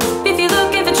 If you're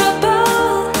looking for trouble,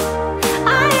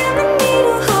 I am the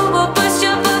needle who will push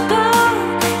your bubble,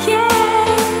 yeah.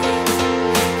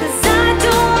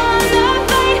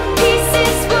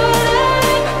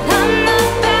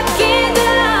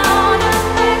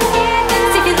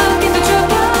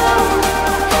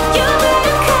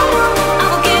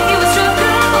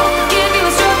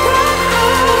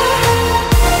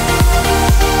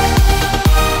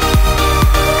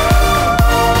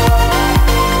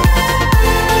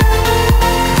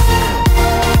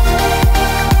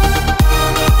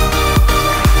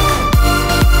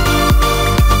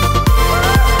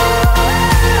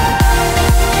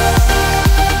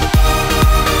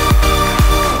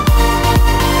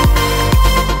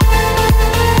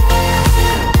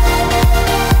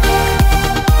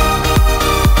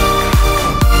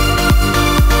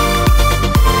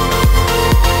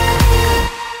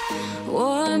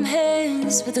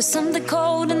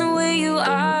 cold in the way you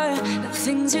are. The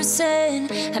things you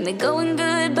said had me going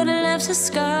good, but it left a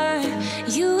scar.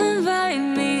 You invite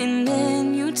me and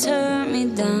then you turn me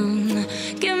down.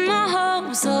 Get my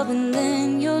hopes up and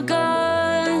then you're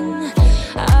gone.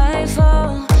 I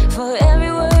fall for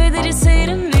every word that you say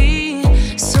to me.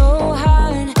 So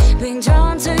hard, being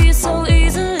drawn to you so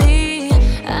easily.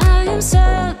 I am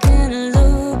stuck in a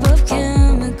loop of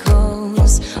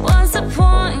chemicals. What's the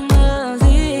point of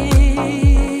this?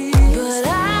 But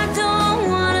I don't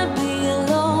wanna be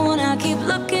alone. I keep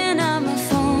looking at my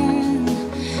phone,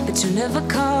 but you never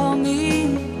call me.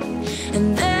 And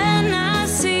then I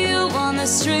see you on the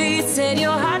street. Said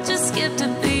your heart just skipped a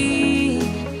beat,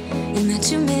 and that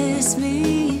you miss me.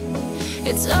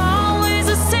 It's always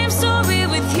the same story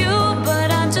with you, but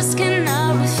I just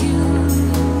cannot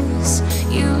refuse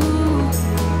you.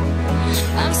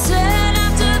 I'm sad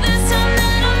after this time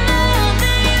that I'm out,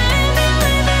 that you leave me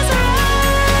with this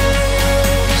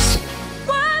rush.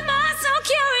 Why am I so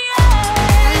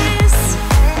curious?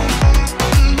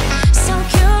 So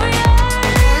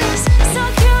curious, so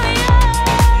curious.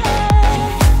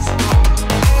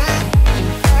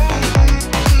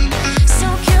 So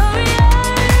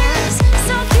curious,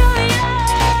 so curious.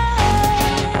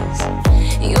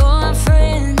 Your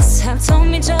friends have told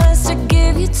me just to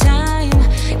give you time.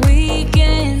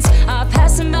 Weekends are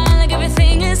passing by like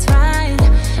everything is fine.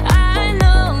 I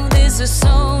know this is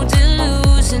so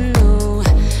delusional.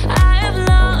 I have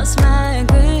lost my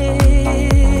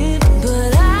grip,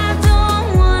 but I don't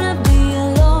wanna be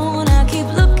alone. I keep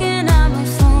looking at my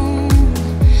phone,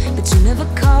 but you never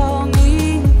call me.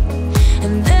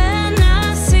 And then I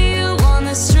see you on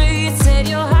the street. Said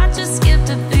your heart just skipped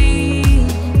a beat,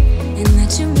 and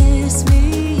that you miss me.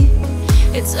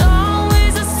 It's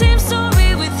always the same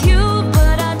story with you,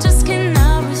 but I just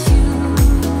cannot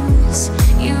refuse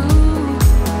you.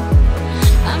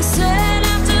 I'm sad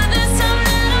after this time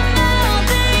that I'm out,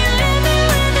 that you leave me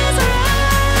with this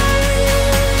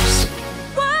rush.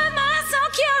 Why am I so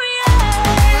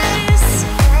curious?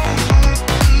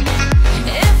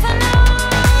 If I know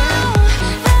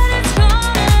that it's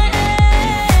gonna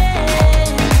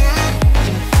end.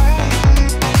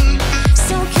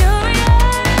 So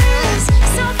curious,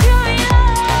 so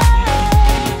curious.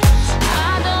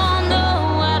 I don't know,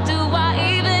 why do I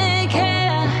even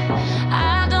care?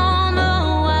 I don't know,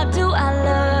 why do I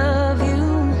love you?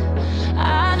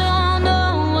 I don't know,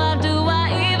 why do I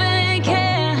even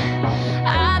care?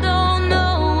 I don't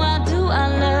know, why do I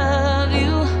love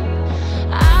you?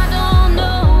 I don't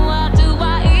know, why do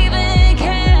I even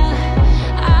care?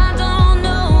 I don't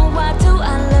know, why do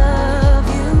I love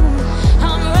you?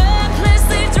 I'm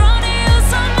recklessly drawn to you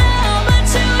somehow, but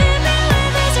you leave me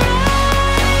with this rush.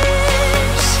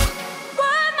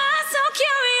 Why am I so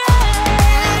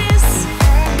curious?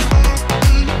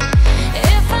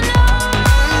 If I know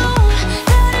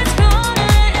that it's gonna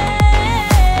end.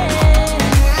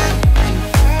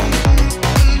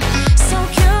 So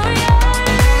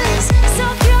curious, so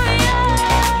curious.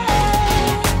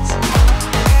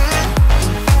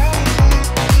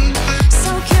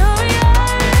 So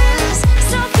curious,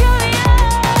 so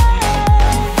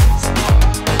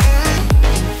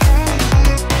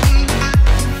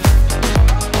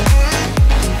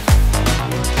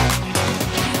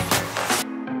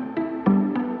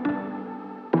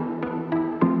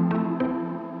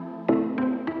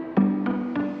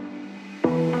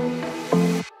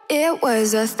It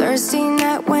was a Thursday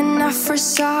night when I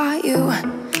first saw you.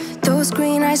 Those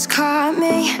green eyes caught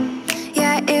me.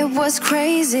 Yeah, it was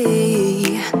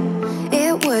crazy.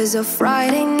 It was a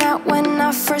Friday night when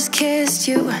I first kissed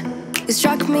you. You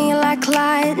struck me like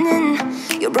lightning.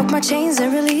 You broke my chains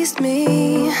and released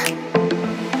me.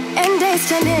 And days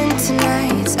turned into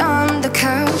nights on the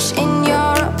couch in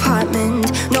your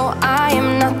apartment. No, I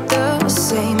am not the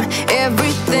same.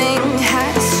 Everything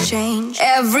has changed.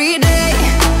 Every day,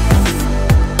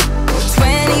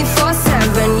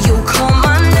 24/7, you call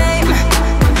my name,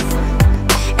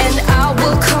 and I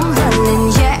will come running.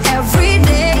 Yeah, every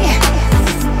day,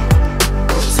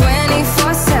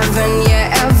 24/7.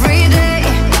 Yeah, every day,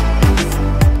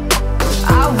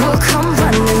 I will come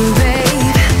running, babe.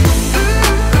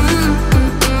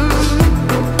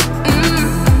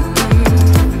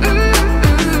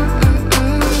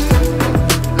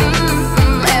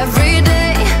 Every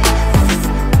day,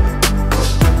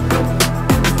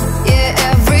 yeah,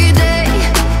 every day,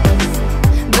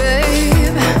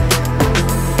 babe.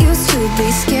 Used to be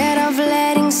scared of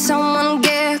letting someone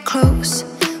get close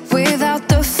without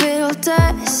the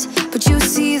filters, but you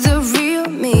see the real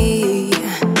me.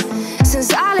 Since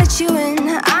I let you in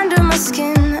under my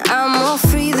skin, I'm more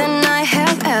free than I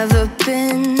have ever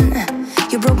been.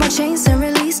 You broke my chains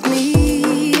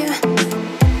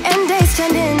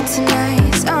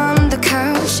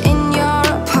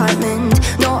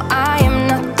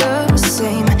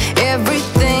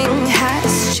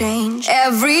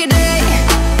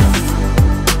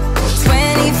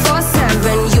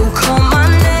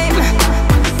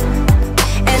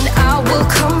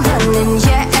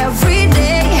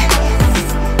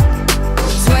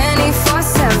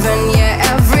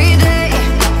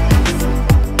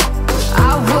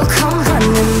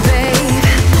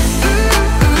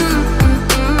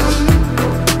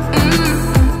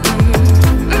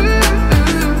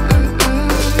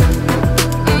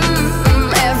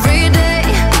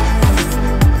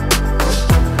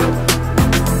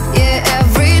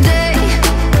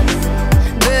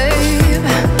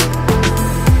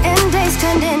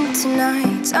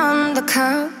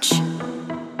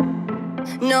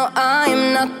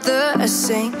not the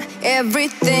same.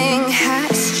 Everything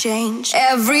has changed.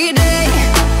 Every day,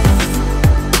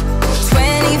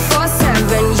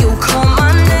 24/7, you call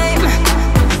my name,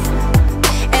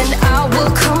 and I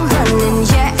will come running.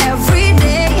 Yeah, every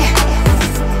day,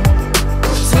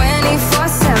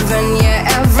 24/7.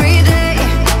 Yeah, every day,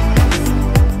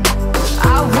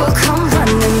 I will come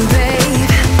running, babe.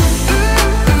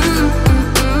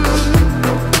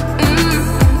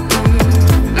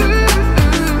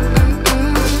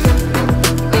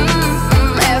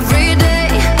 Every day,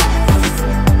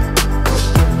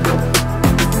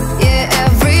 yeah,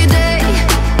 every day,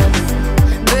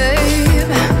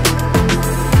 babe.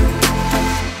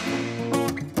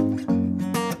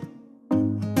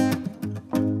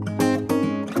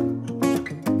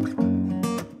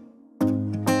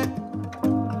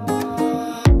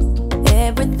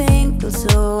 Everything feels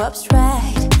so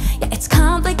abstract. Yeah, it's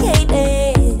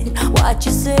complicated. What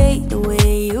you say, the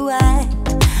way you act,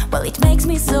 well, it makes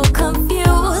me so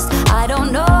confused. I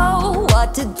don't know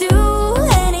what to do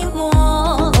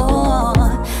anymore.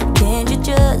 Can't you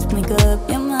just make up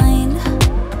your mind?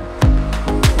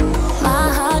 My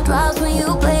heart drops when you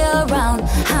play around.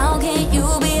 How can you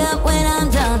be up when I'm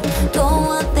down? Don't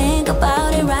wanna think about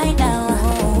it right now.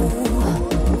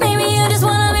 Maybe you just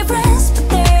wanna be friends, but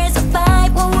there's a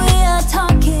fight when we are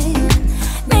talking.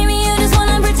 Maybe you just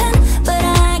wanna pretend, but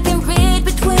I can read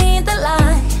between the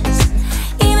lines.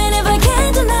 Even if I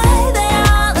can't deny that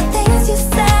all the things you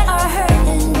said are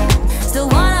hurting, still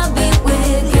wanna be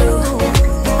with you.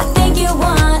 I think you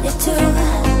want it too.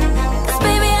 'Cause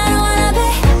baby, I don't wanna be.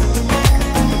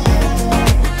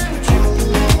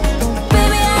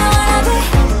 Baby, I don't wanna be.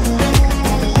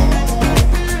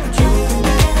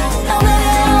 No, baby,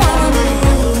 I don't wanna be.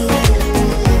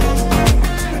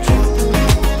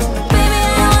 Baby,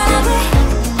 I don't wanna be.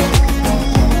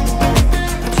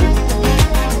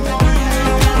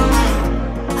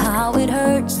 How it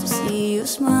hurts to see you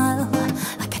smile,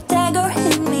 like a dagger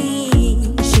hit me.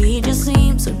 She just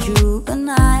seems so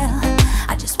juvenile.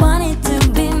 I just want it to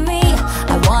be me.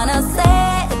 I wanna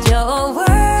set your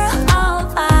world on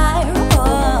fire.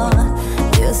 Oh,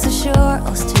 you're so sure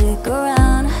I'll stick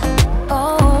around.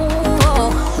 Oh,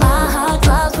 my heart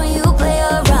drops when you play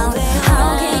around. How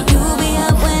can you be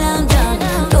up when I'm down?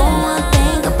 Don't wanna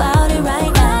think about it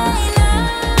right now.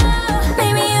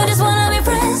 Maybe you just wanna be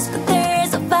friends, but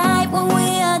there's a fight when we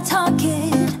are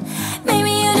talking.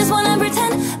 Maybe you just wanna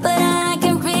pretend, but I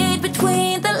can read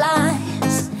between the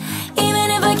lines. Even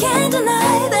if I can't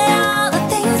deny that all the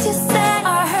things you said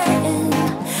are hurting,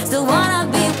 still wanna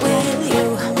be with you.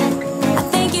 I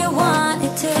think you want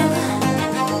it too.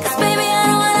 'Cause baby, I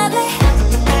don't wanna be.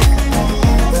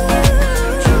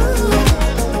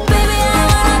 Baby, I don't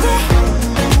wanna be.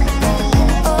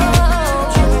 Oh,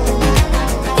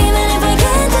 even if I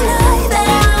can't deny that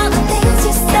all the things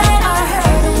you said are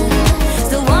hurting,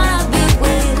 still wanna be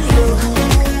with you.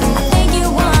 I think you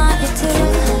want it too.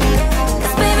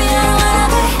 'Cause baby, I don't wanna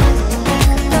be.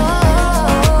 No,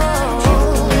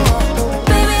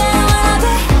 baby, I don't wanna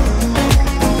be.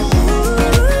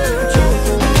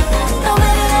 No,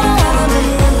 baby, I don't wanna be.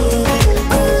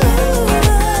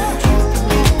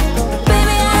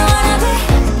 Baby, I don't wanna be.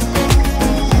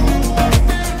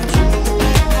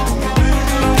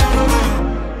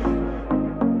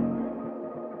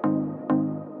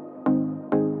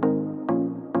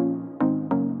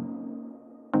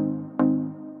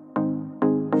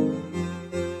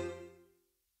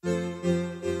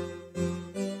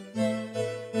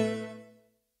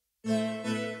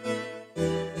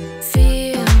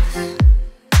 Feels,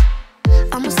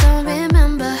 almost don't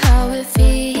remember how it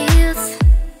feels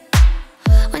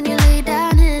when you lay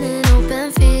down in an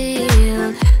open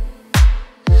field.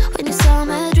 When you saw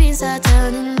my dreams start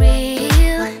turning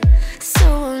real, so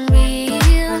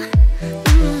unreal.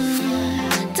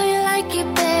 Do you like it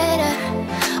better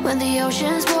when the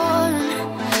ocean's warm?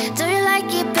 Do you like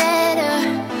it better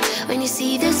when you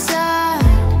see the sun?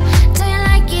 Do you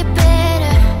like it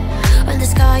better when the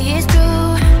sky is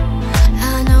blue?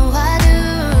 I know I do.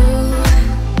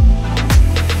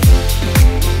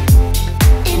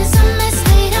 In a summer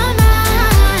state of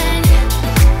mind,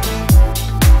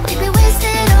 we'd be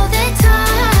wasted all the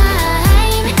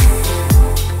time.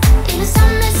 In a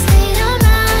summer state of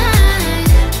mind,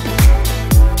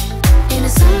 in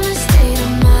a summer state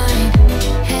of mind.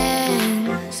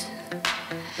 Hands,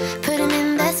 put 'em in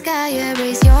the sky,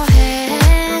 raise your hand.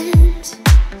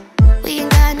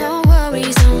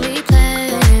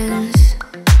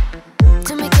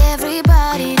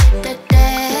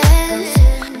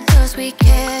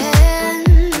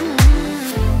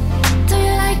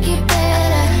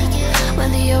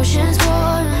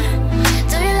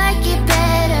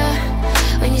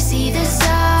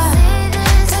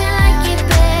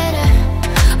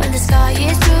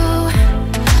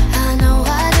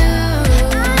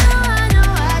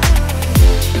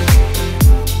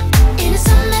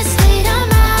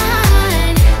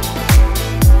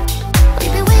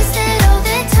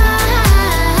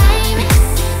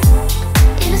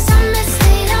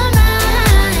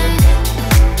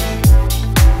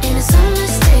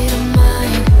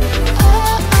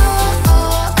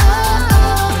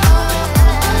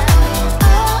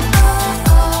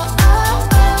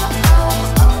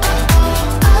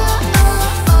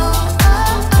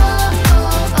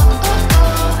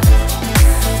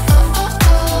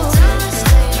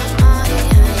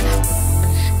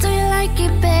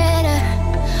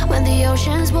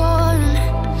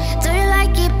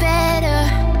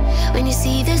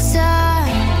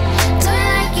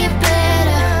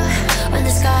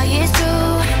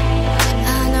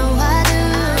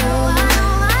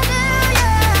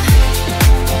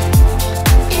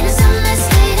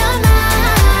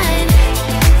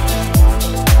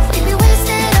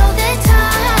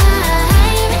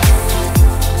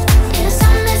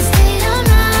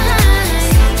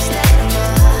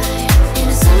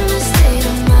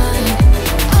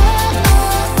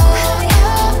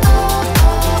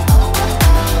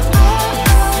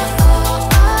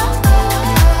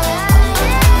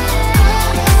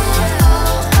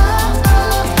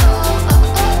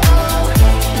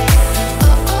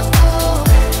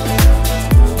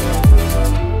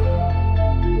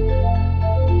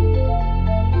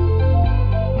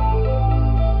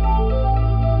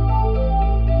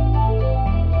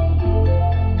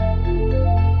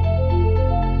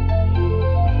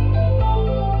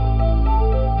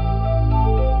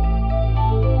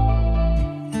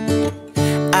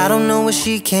 where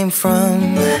she came from.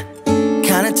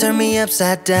 Kinda turned me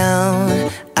upside down.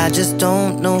 I just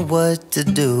don't know what to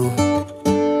do.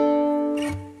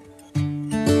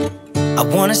 I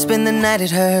wanna spend the night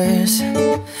at hers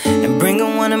and bring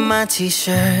her one of my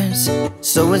t-shirts,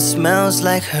 so it smells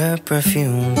like her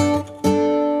perfume.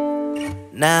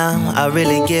 Now I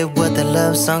really get what the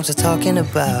love songs are talking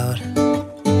about,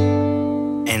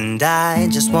 and I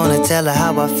just wanna tell her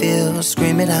how I feel,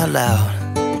 scream it out loud.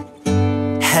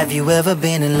 Have you ever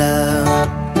been in love?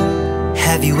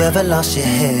 Have you ever lost your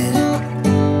head?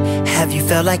 Have you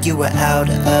felt like you were out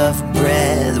of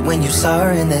breath when you saw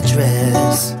her in that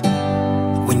dress?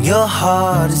 When your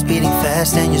heart is beating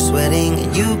fast and you're sweating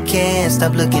and you can't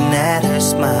stop looking at her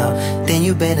smile, then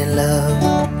you've been in love.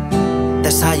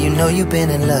 That's how you know you've been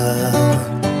in love.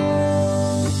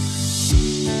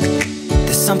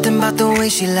 There's something about the way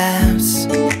she laughs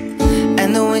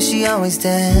and the way she always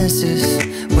dances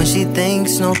when she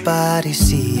thinks nobody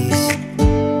sees.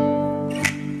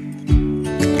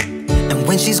 And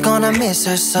when she's gone I miss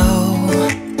her so.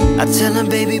 I tell her,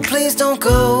 baby, please don't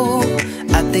go.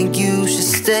 I think you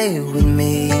should stay with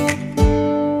me.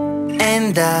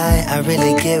 And I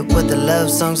really get what the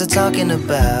love songs are talking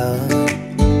about.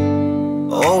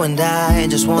 Oh, and I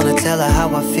just wanna tell her how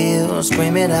I feel,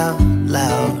 scream it out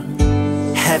loud.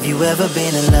 Have you ever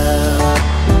been in love?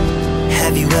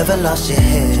 Have you ever lost your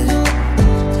head?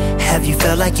 Have you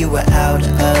felt like you were out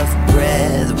of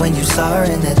breath when you saw her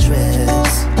in that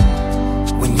dress?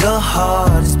 When your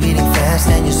heart is beating fast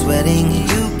and you're sweating and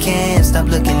you can't stop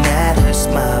looking at her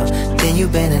smile, then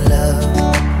you've been in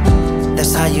love.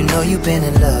 That's how you know you've been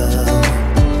in love.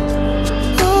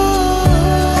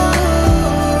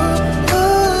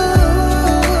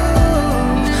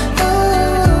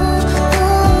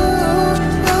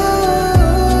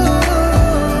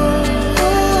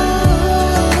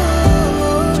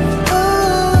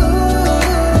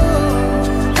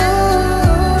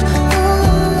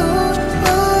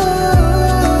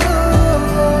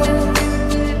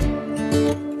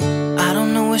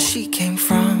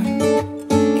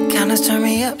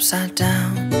 Upside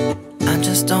down, I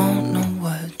just don't know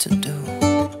what to do.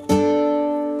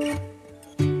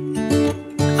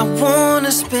 I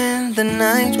wanna spend the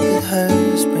night with her,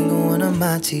 bring her one of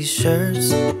my t-shirts,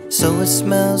 so it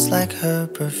smells like her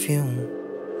perfume.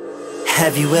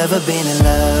 Have you ever been in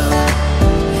love?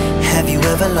 Have you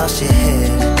ever lost your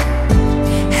head?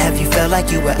 Have you felt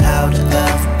like you were out of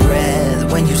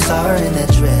breath when you saw her in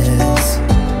that dress?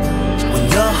 When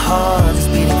your heart is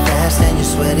beating fast and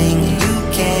you're sweating and you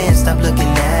can't stop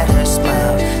looking at her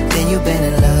smile, then you've been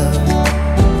in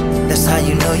love. That's how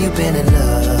you know you've been in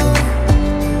love.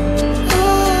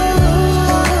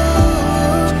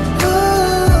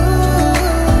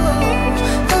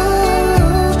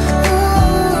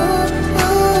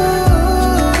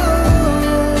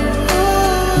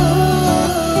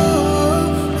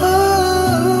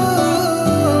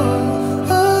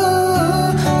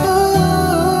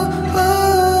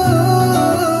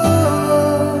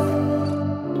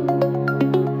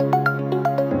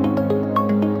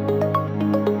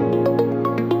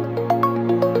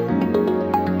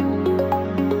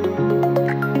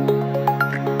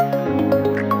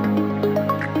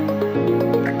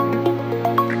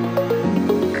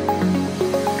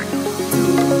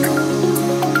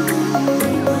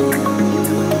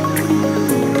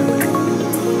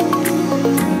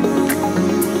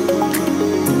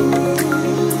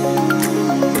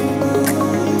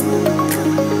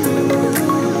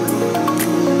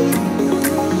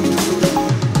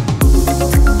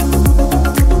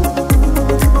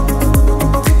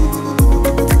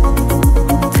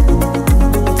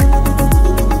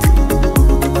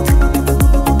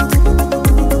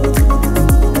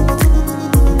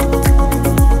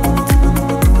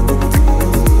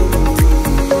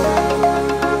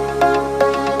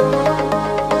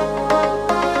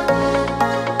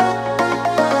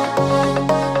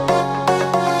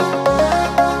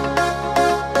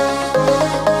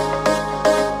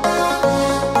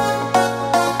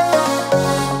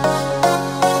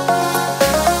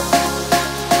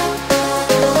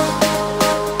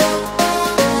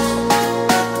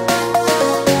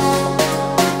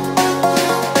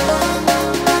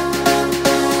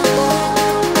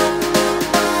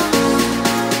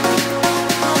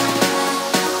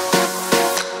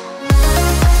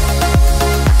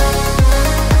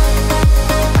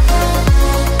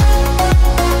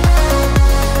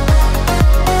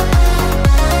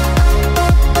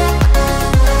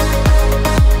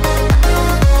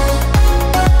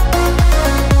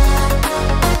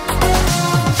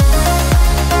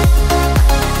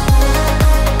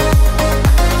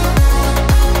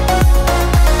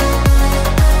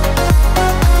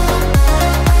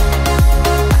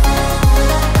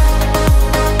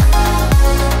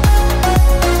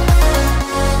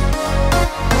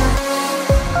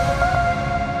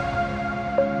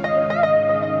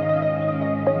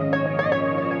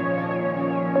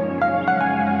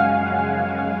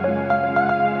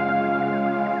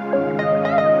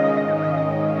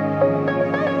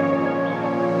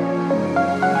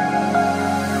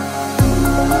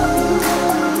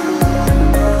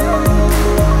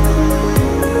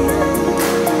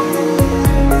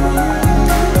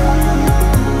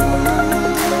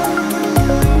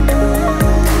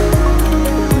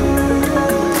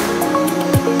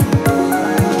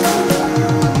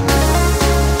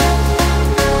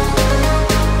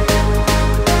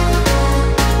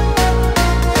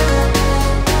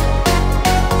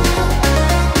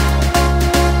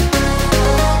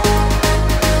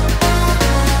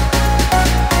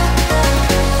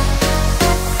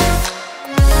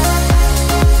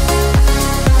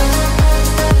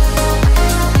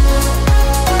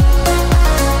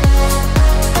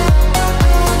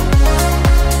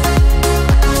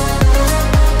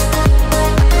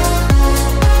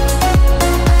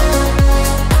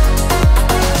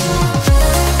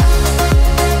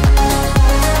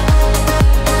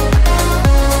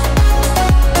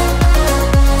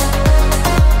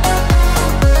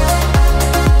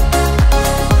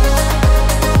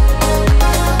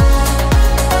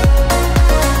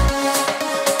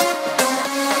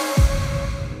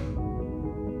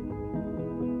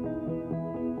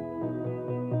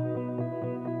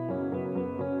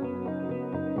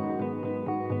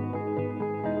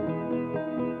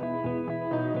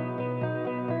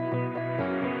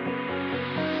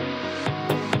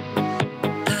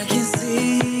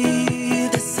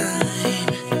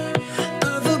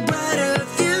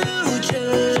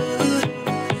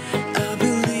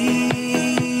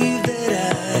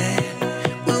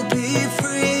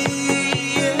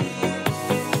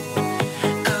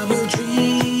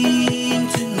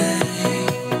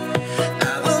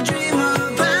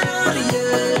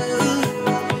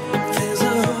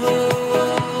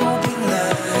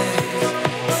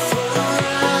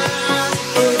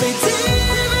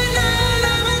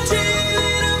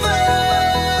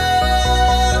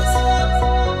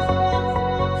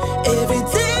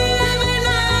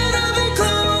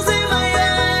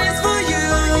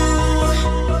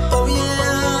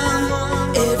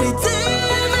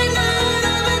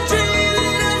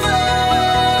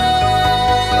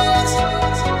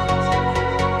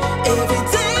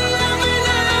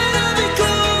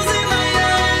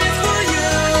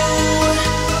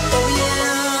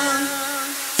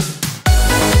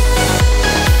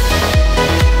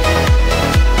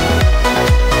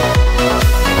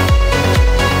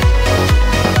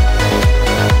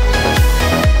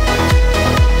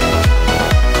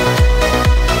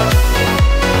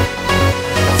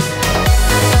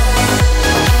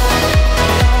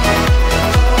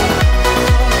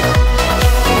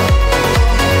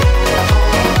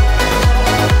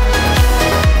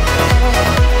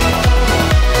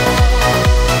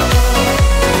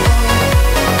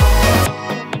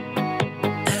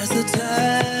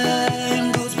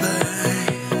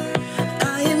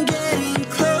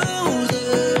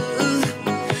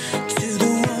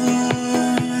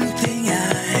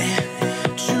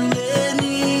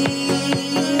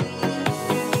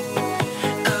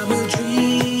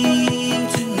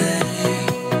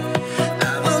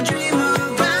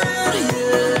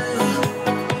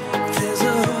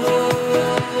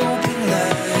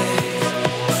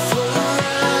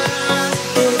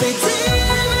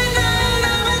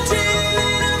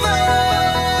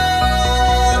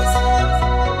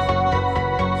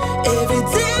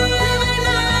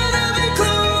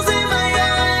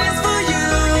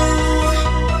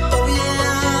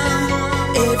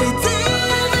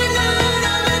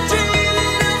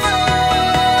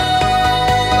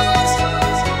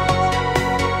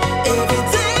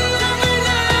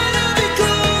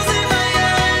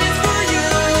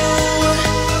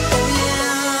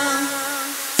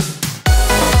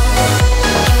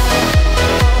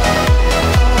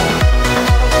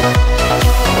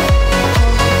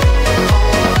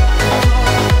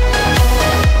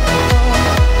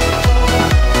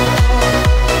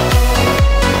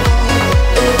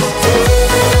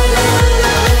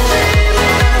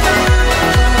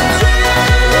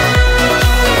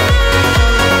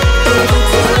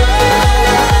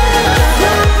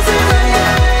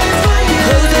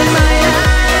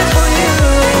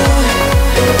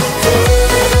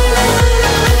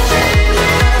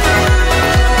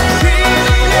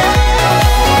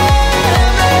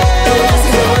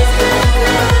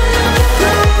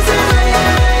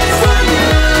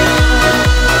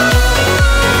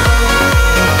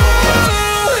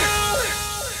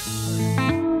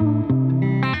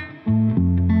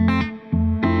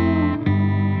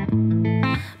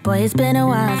 been a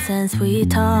while since we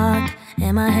talked,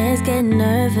 and my head's getting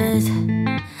nervous.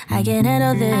 I can't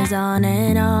handle this on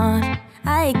and off.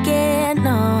 I can't,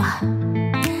 no.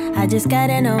 I just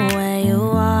gotta know where you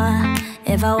are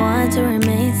if I want to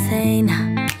remain sane.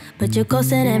 But you're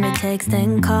ghosting every text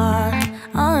and call.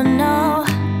 Oh no.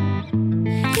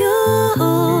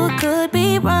 You could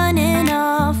be running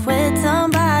off with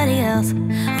somebody else.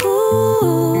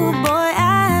 Ooh, boy,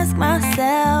 I ask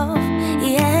myself,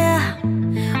 yeah.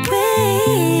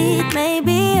 Wait,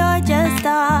 maybe you're just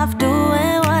off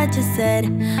doing what you said.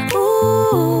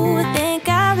 Ooh, think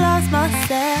I've lost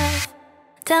myself.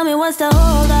 Tell me what's the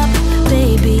hold up,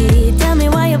 baby. Tell me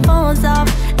why your phone's off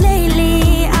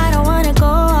lately. I don't wanna go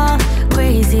off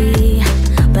crazy,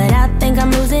 but I think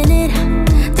I'm losing it.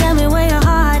 Tell me where your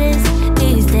heart is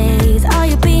these days. Are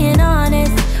you being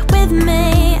honest with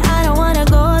me? I don't wanna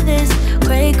go this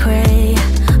cray-cray,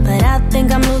 but I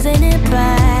think I'm losing it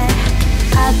bad.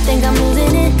 I think I'm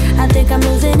losing it, I think I'm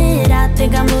losing it, I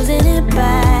think I'm losing it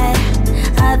bad.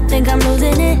 I think I'm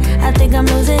losing it, I think I'm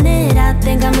losing it, I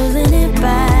think I'm losing it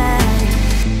bad.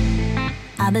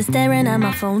 I've been staring at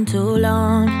my phone too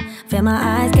long, feel my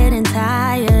eyes getting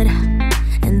tired,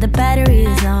 and the battery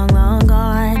is long, long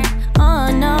gone.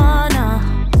 Oh no,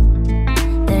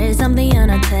 no, there is something you're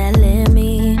not telling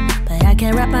me, but I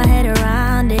can't wrap my head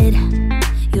around it.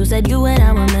 You said you and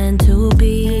I were meant to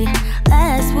be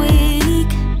last week.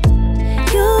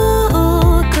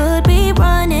 You could be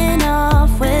running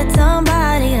off with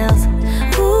somebody else.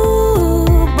 Ooh,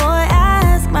 boy, I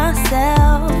ask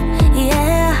myself,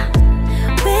 yeah.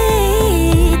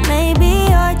 Wait,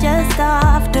 maybe you're just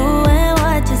off doing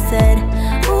what you said.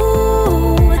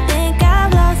 Ooh, think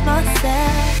I've lost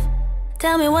myself.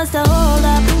 Tell me what's the hold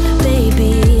up,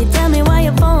 baby. Tell me why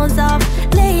your phone's off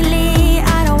lately.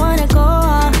 I don't wanna go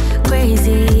off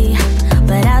crazy,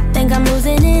 but I think I'm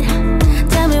losing it.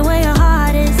 Tell me where your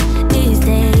heart is these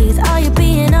days. Are you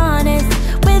being honest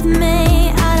with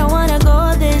me? I don't wanna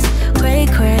go this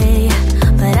cray-cray,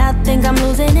 but I think I'm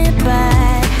losing it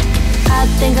bad. I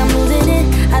think I'm losing it,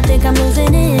 I think I'm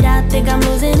losing it, I think I'm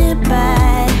losing it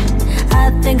bad. I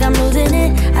think I'm losing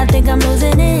it, I think I'm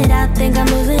losing it, I think I'm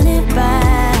losing it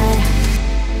bad.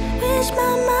 Wish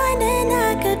my mind and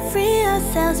I could free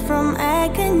ourselves from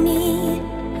agony,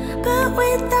 but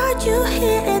without you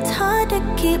here it's hard to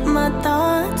keep my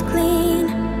thoughts clean.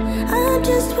 I'm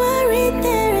just worried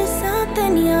there is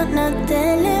something you're not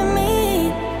telling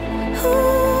me.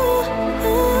 Ooh,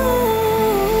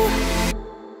 ooh.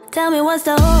 Tell me what's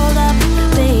the hold up,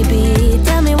 baby.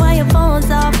 Tell me why your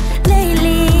phone's off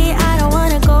lately. I don't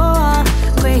wanna go off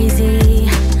crazy,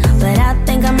 but I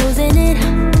think I'm losing it.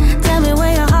 Tell me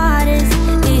where your heart is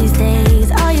these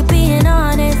days. Are you being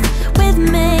honest with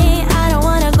me? I don't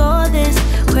wanna go this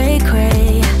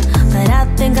cray-cray, but I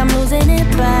think I'm losing it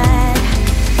bad.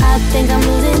 I think I'm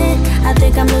losing it, I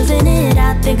think I'm losing it,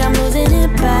 I think I'm losing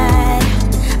it bad.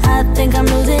 I think I'm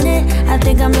losing it, I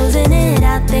think I'm losing it,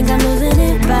 I think I'm losing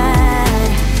it bad.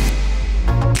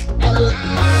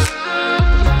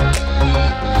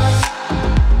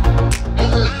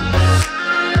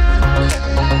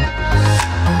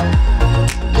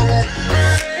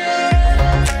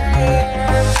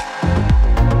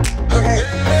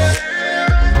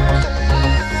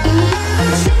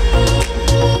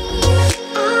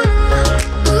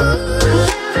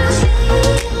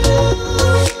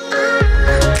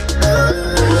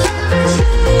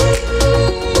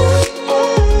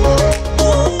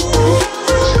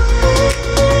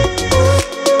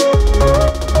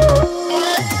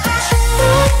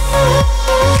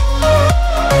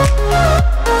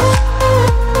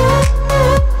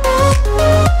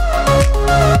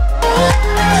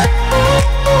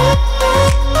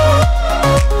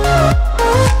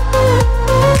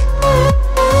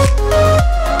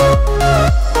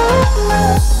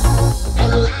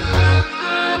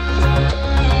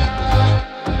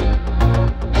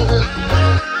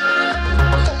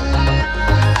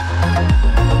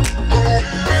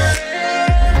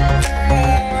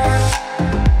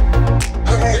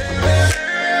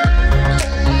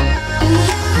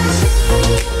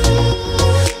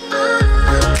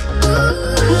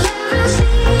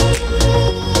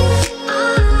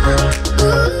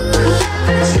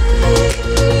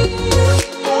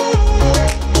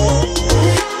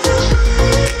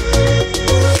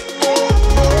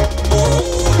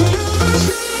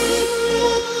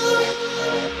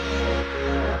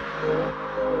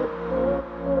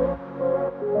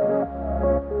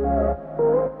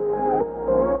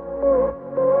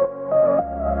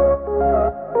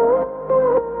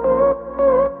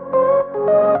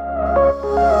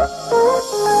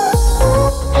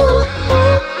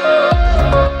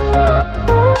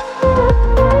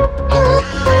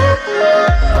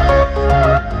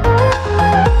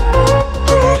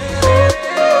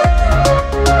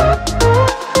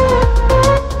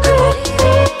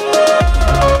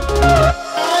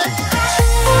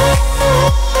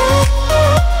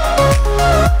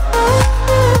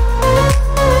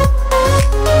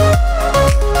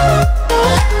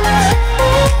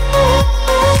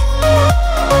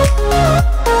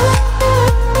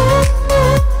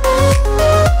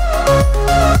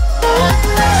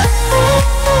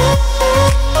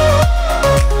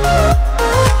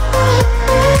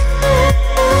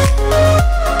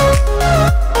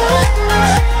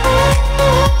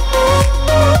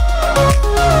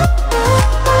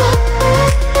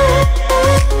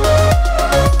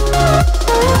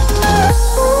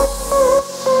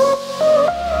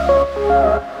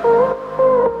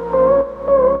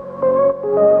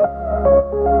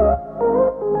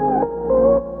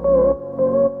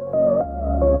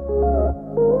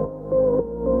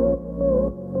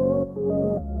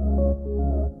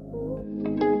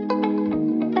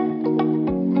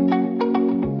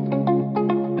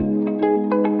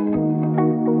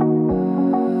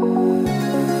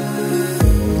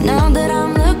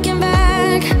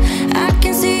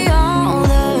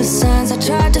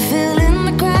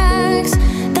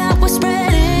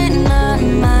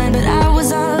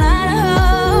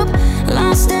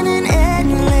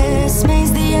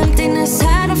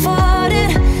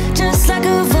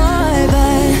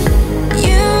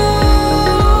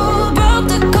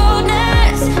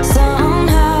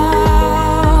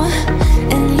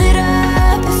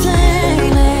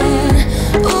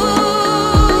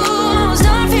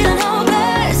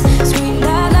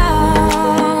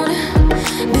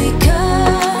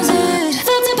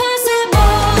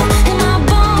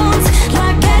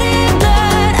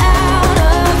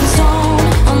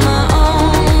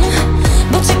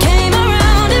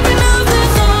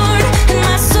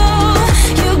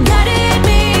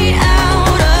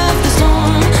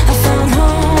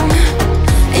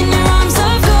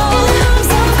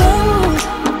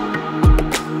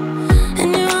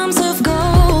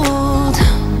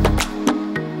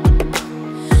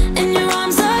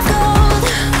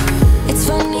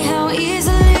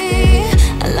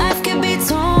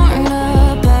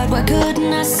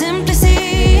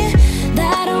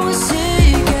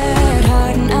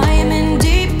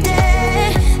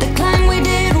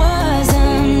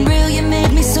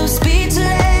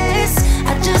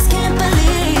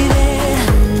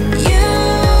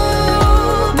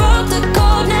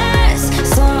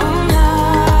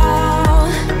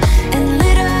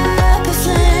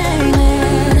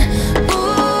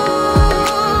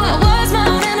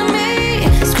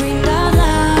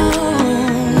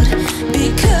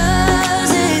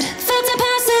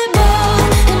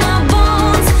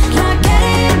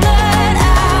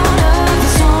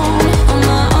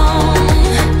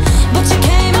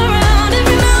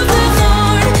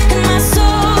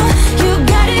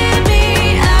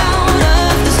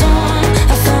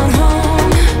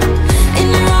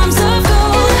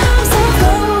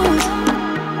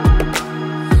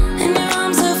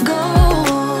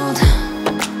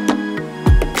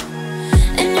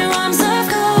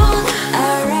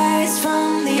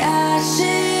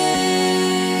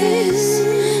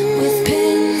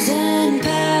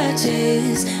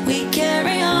 we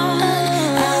carry on.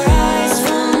 I rise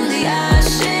from the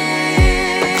ashes,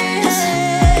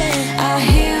 I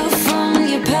heal from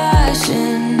your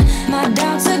passion. My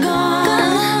doubts are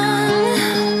gone.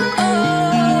 Oh,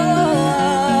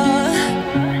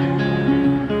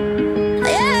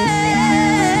 yeah.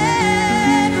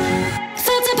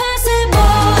 Felt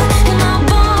impossible in my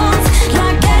bones,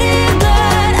 like getting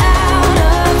blood out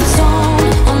of the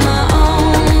stone on my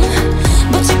own.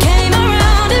 But you came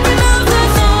around and removed the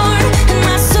thorn in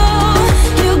my soul.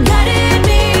 You guided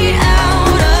me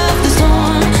out of the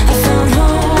storm. I found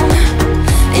home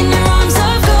in your arms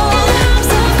of gold.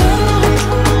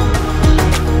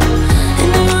 In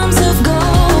your arms of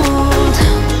gold.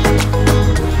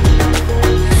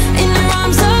 In your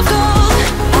arms of gold.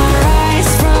 I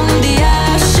rise from the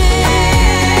ashes,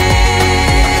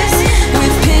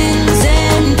 with pins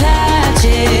and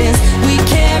patches, we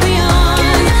carry on.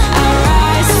 I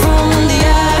rise from the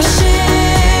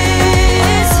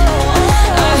ashes,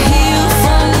 I heal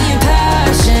from your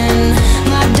passion.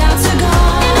 My doubts are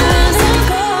gone.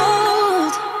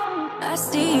 I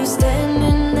see you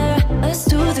standing there, a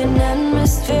soothing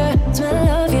atmosphere. Smell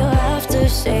of your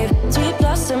aftershave, sweet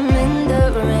blossom in the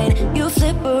rain. You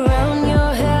flip around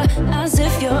your hair as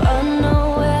if you're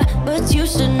unaware, but you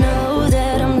should know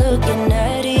that I'm looking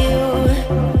at you.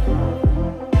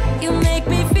 You make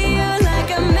me feel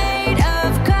like I'm made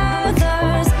of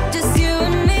colors, just you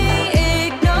and me,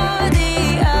 ignore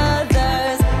the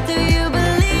others. Do you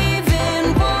believe in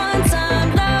one-time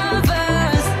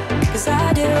lovers? 'Cause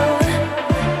I do.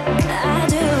 I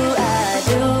do, I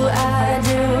do, I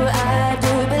do, I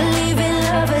do believe in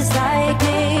lovers like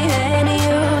me and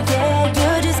you. Yeah, you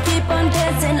just keep on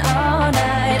dancing all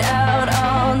night out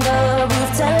on the roof.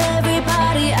 Tell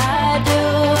everybody I do.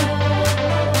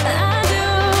 I do,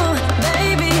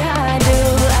 baby, I do,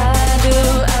 I do,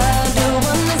 I do.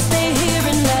 Wanna stay here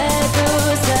and let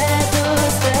loose, let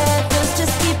loose, let loose.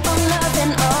 Just keep on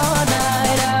loving all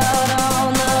night out on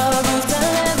the roof.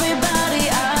 Tell everybody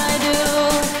I do.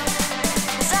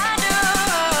 'Cause I do.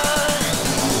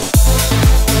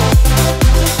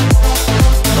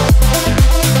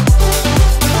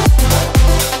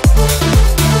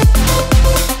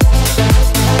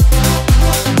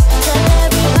 Tell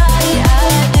everybody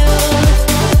I do.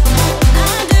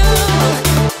 I do.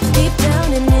 Deep down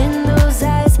and in those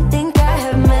eyes, think I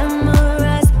have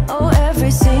memorized, oh,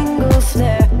 every single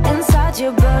flare. Inside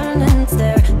your burning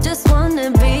stare, just wanna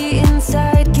be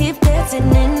inside. Keep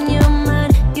dancing in your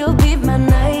mind, you'll be my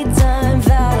nighttime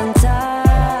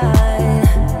Valentine.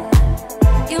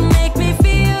 You make me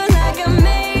feel like I'm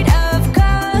made of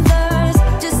colors,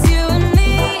 just you and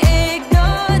me,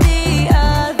 ignore the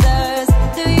others.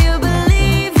 Do you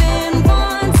believe in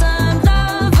one-time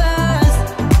lovers?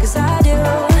 'Cause I do.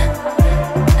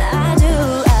 I do,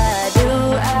 I do,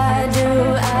 I do,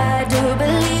 I do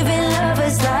believe in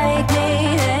lovers like me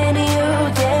and you.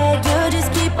 Yeah, you just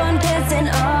keep on dancing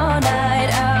all night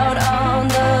out on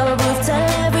the roof. Tell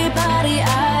everybody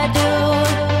I do.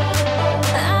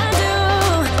 I do,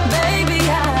 baby,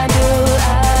 I do,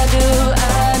 I do,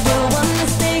 I do. Wanna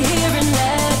stay here and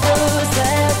let loose,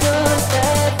 let loose,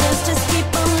 let loose. Just keep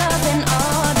on loving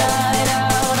all night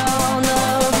out on the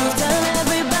roof. Tell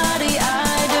everybody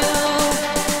I do.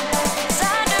 'Cause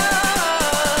I do.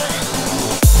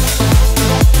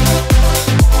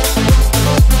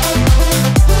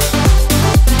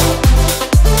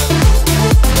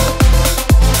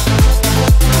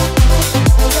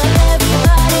 Tell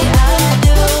everybody I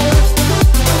do.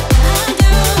 I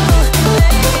do,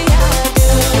 baby, I do,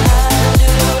 I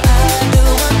do, I do.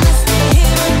 Wanna stay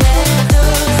here and let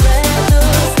loose, let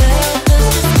loose, let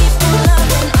loose. Just keep on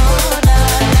loving all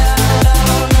night out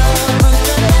on the roof.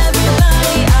 Tell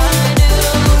everybody I do.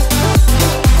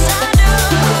 'Cause I do.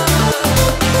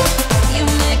 You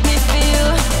make me feel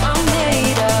I'm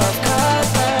made of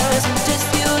colors, just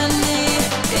you and me,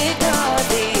 ignore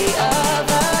the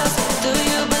others. Do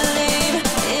you believe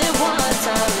in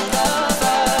one-time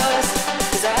lovers?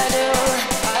 'Cause I do,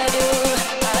 I do,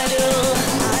 I do,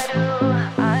 I do,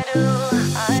 I do,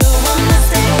 I do. Wanna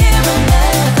stay here and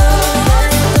let loose,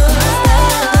 let loose, let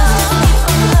loose. Just keep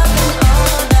on loving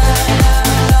all night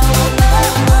out on the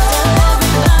roof. Tell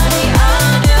everybody I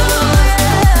do,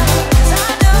 yeah. 'Cause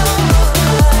I do.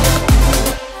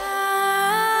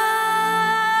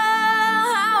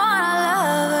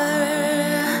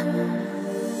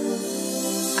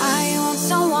 I want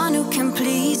someone who can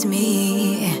please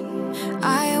me.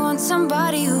 I want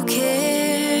somebody who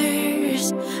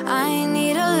cares. I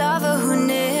need a lover who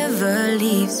never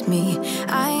leaves me.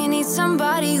 I need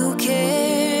somebody who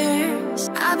cares.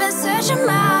 I've been searching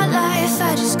my life,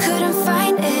 I just couldn't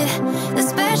find it. The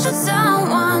special special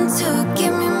someone to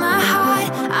give me my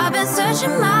heart. I've been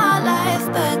searching my life,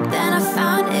 but then I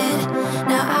found it.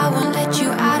 Now I won't let you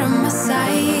out of my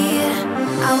sight.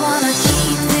 I wanna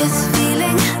keep this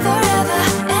feeling forever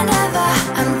and ever.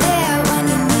 I'm there when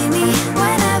you need me,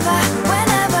 whenever,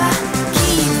 whenever.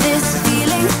 Keep this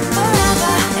feeling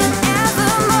forever and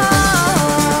evermore.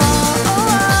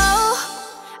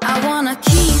 I wanna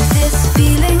keep this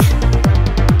feeling.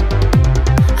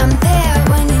 I'm there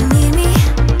when you need me.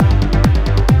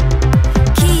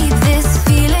 Keep this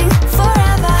feeling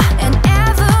forever and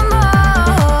evermore.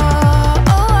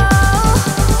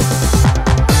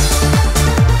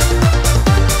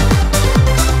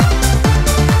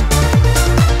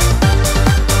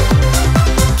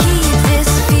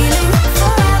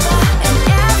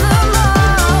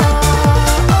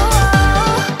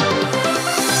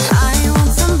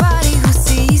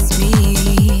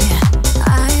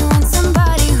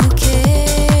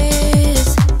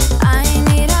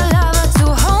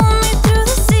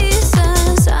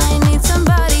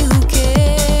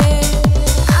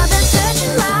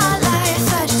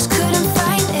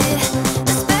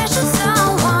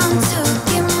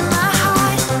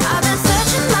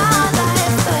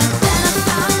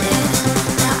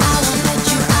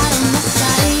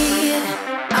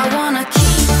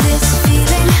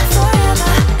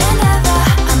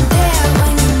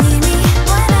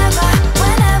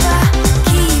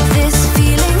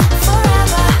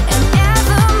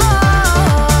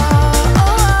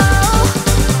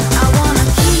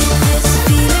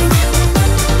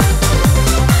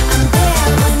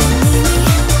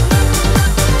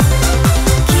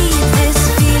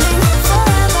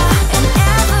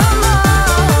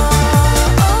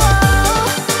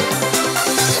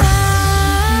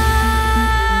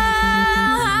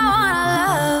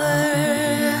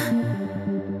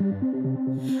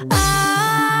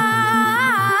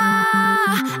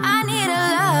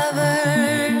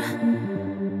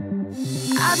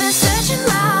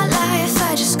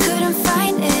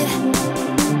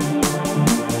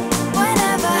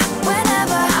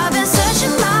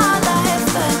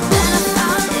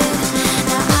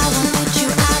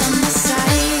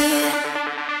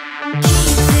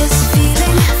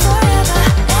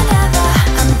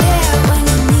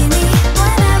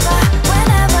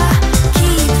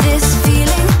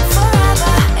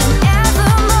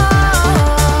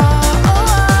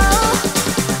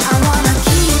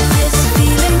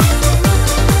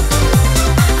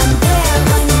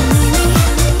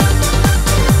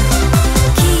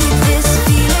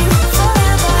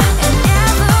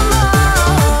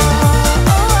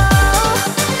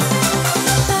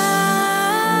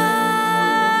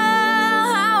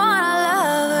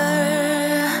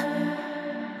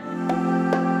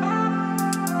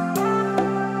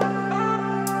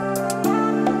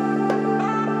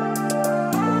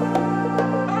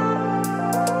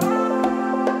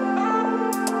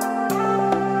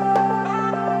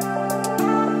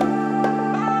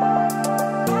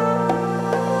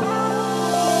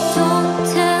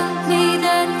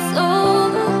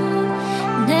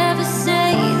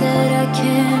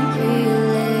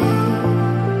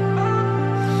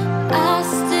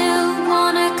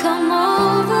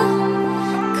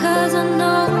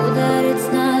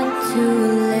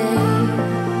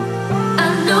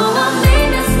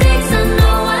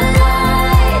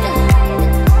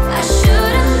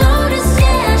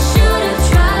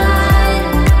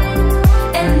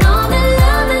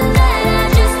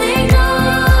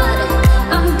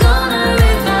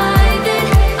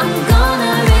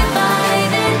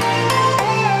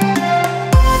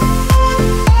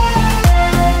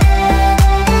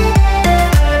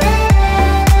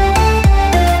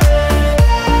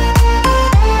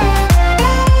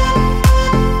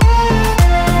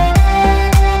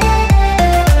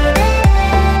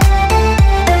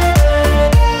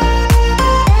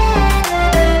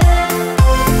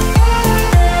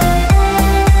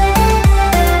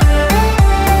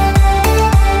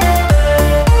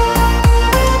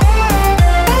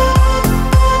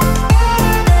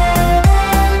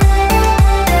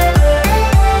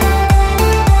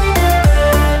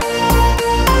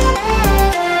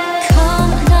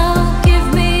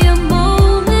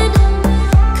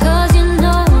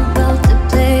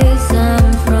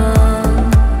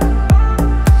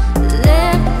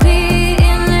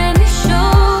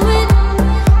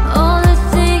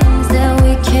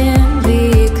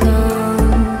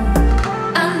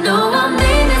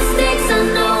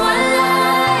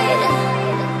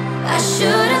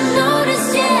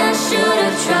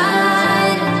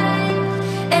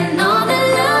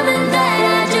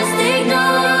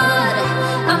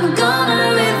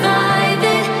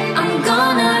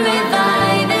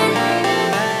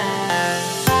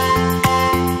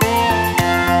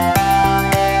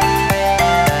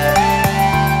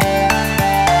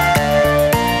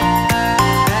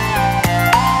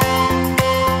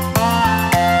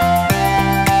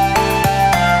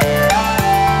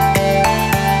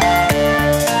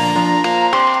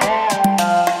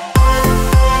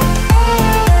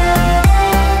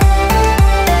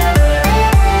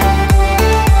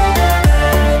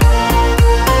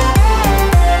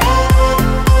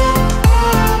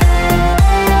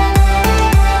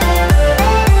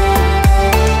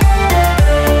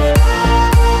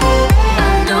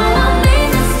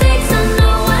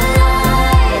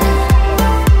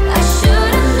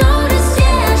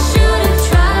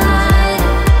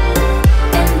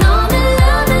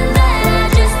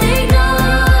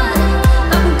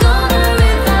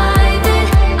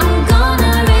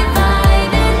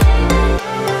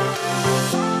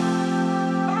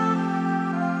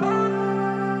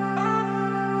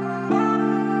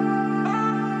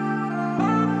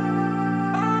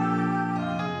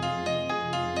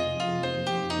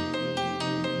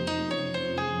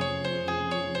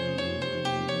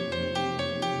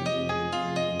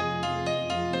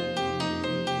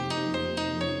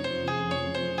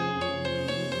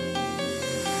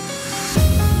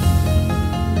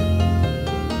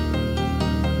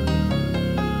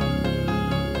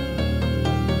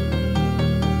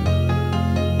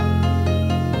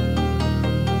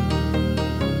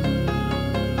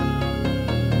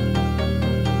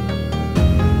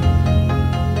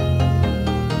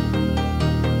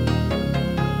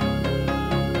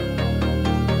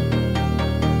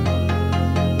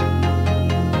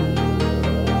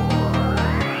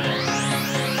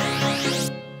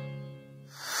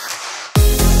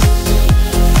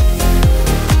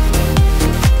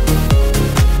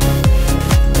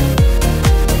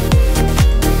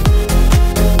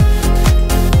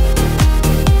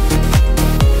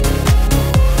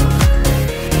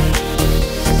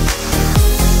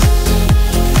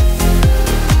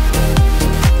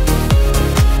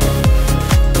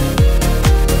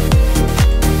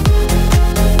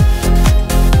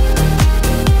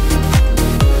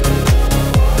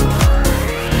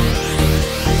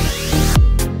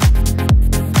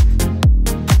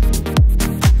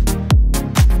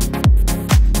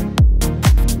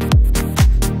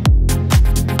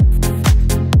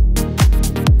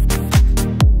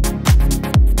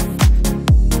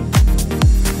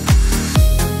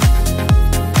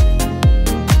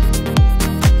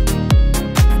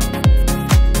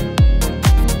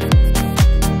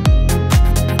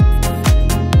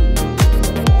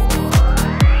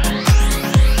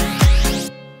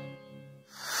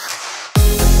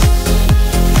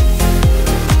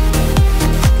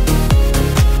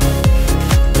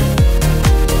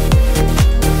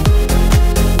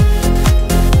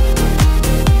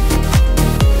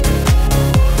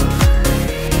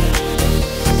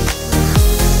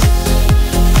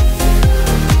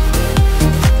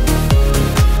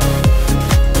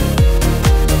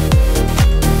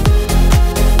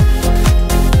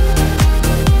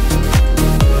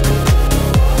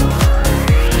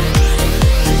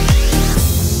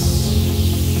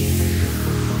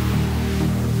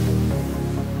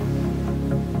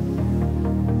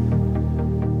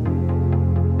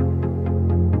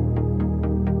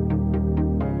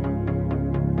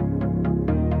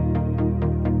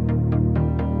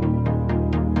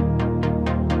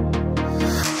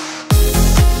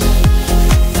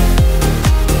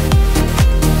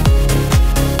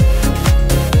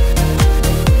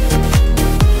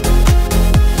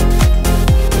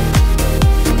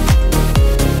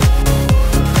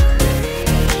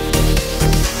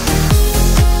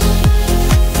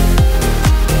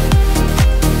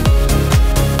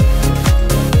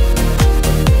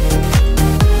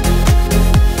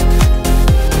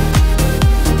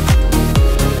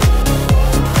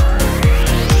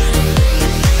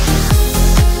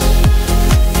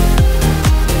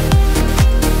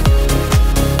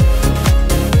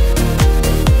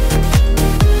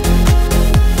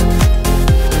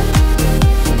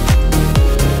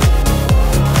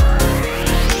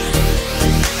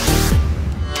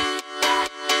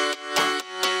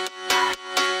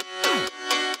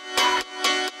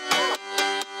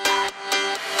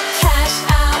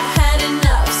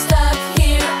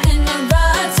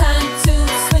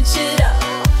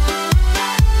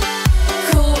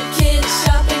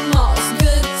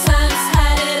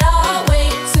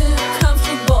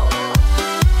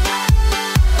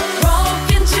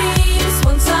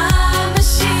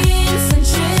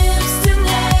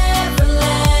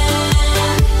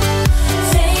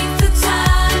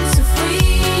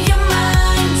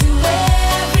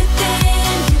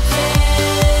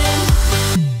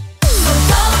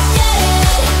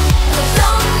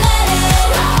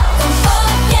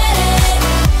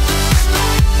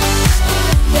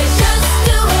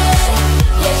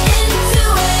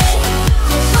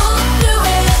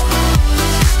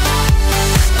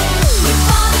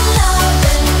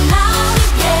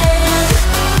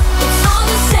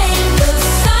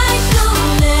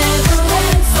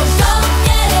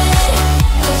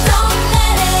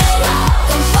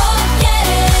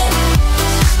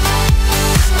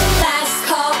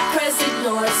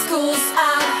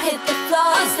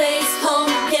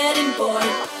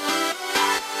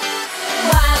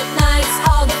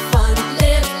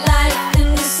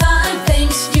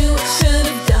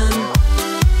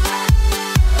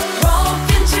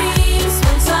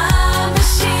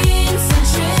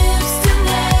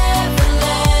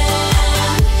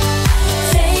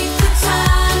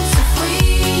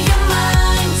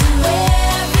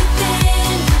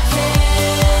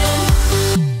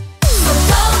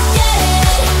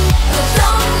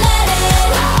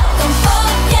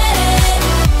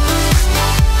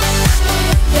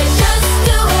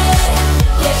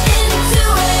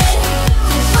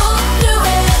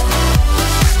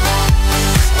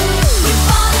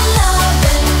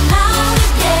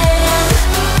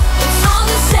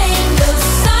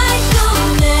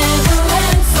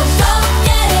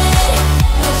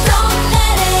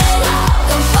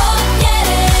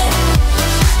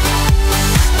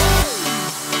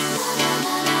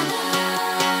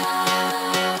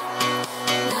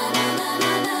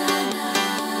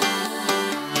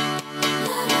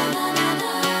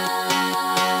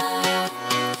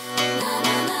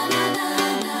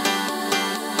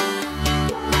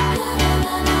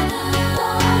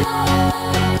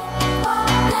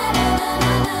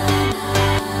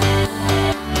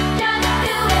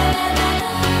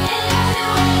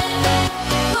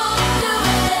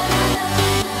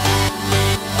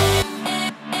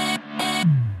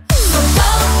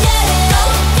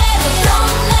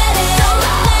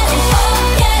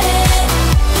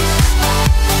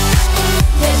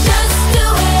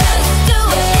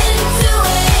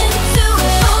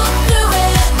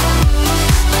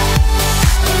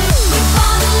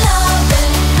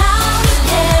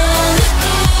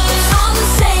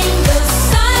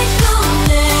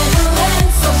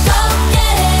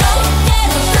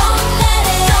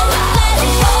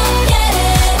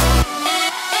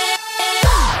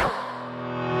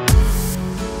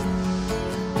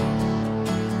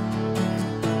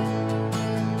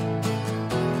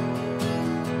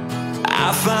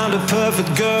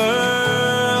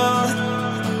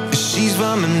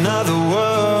 from another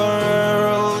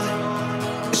world.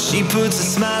 She puts a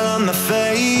smile on my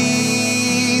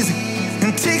face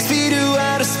and takes me to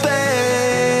outer space.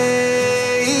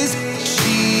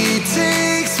 She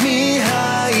takes me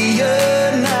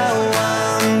higher, now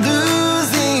I'm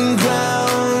losing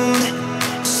ground.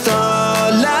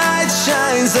 Starlight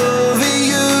shines over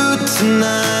you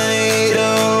tonight,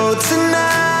 oh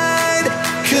tonight.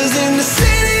 'Cause in the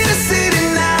city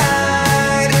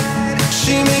night,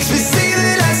 she makes me see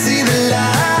that I see the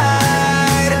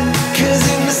light. 'Cause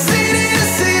in the city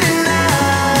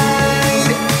night,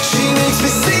 she makes me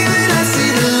see that I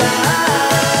see the light.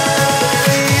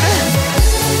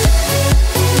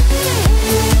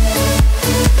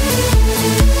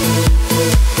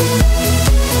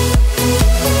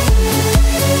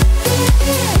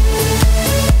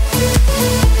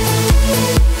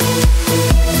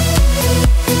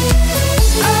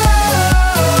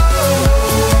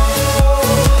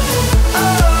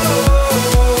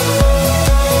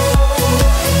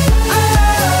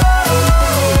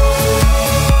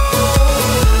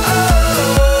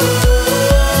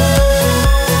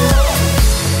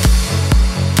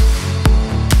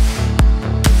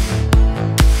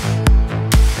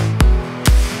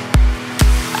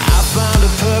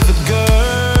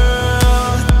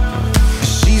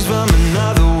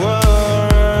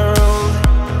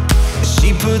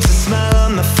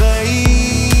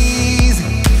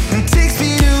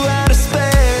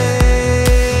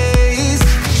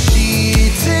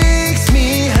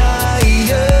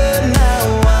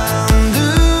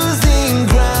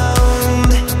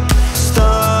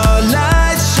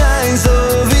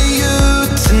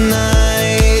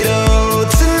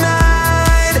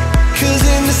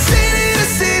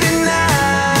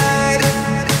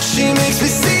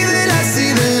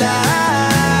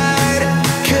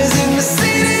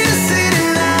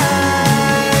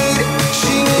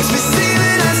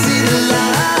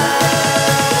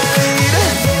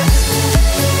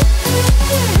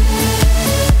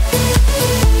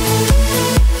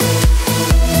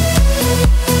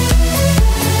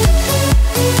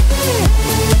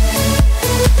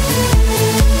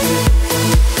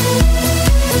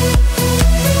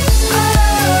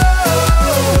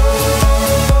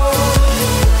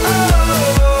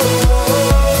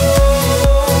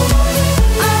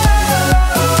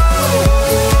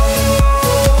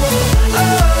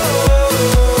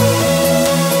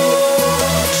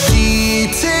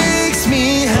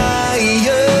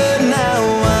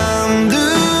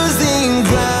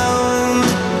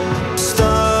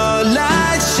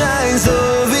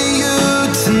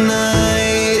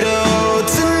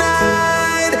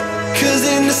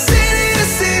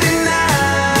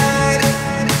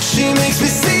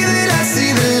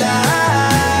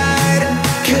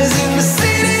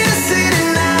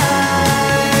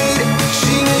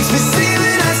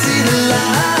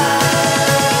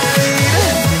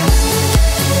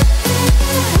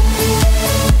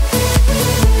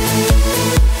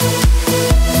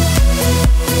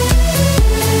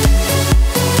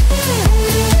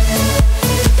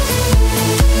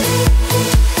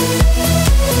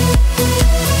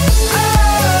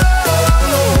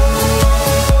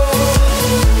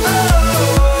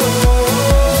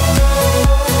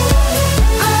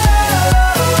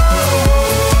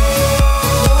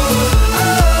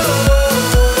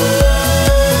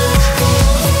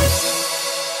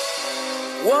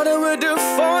 What I would do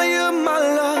for you, my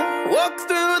love. Walk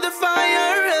through the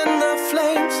fire and the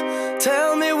flames.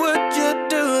 Tell me, would you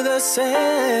do the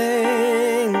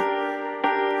same?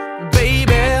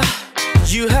 Baby,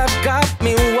 you have got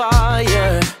me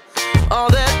wired. All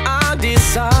that I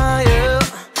desire,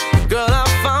 girl, I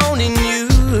found in you.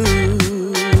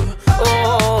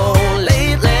 Oh,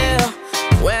 lately,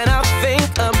 when I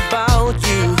think about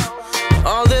you,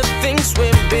 all the things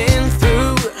we've been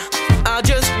through, I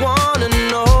just wanna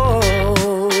know.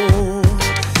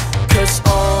 'Cause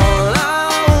all I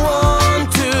want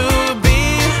to be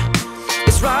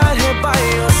is right here by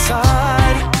your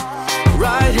side,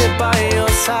 right here by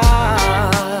your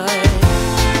side.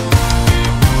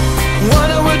 What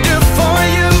I would do for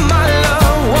you, my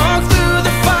love. Walk through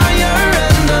the fire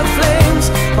and the flames.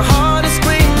 My heart is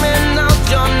screaming out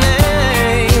your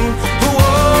name.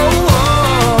 Whoa, whoa.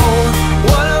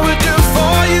 What I would do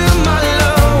for you, my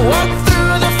love. Walk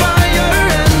through the fire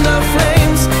and the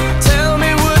flames. Tell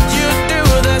me, would you do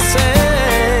the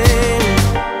same?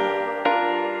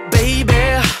 Baby,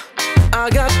 I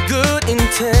got good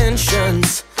intentions.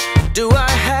 Do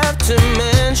I have to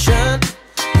mention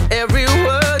every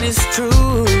word is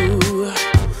true?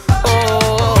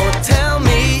 Oh, tell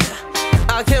me,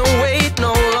 I can't wait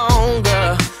no longer.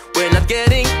 We're not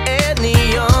getting any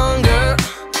younger.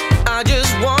 I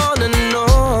just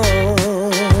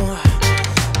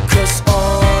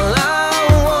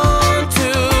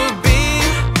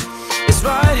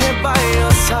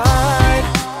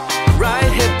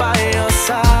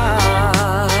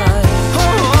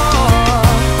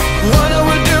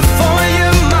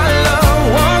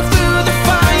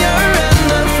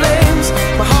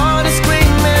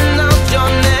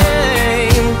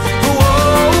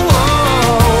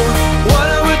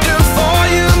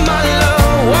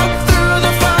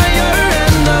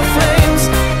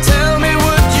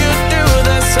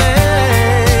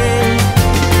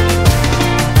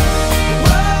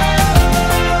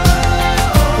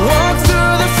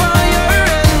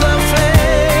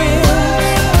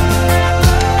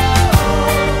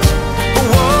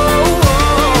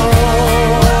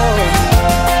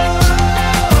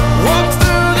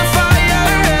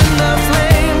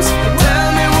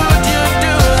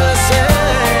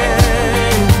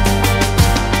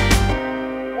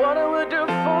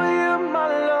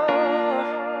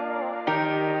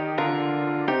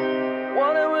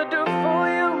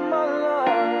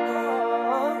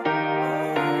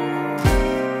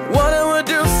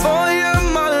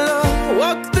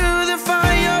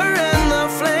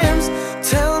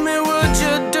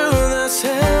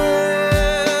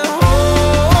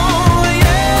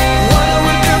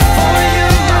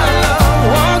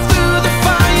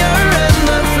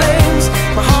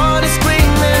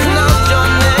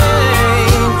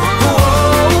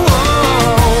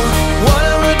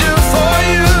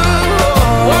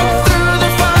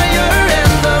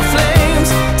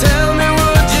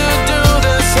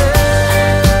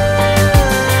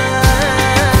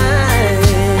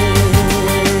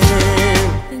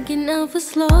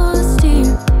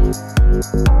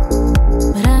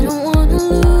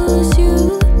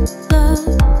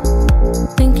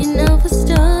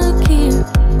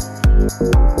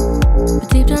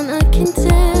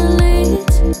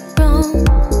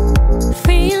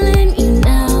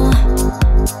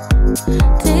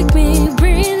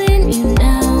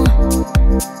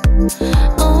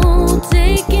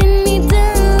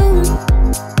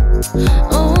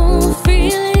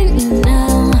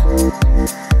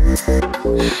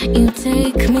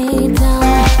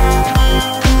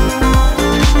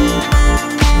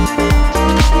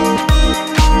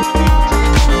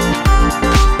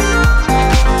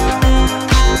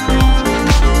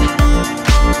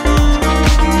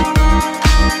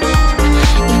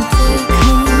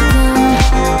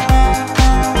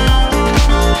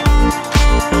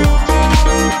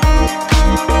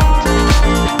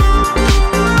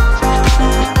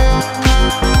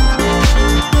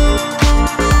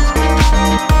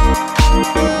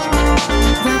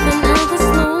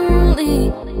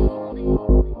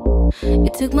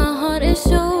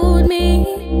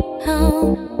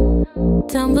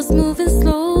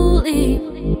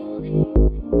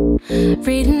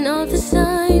Reading all the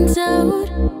signs out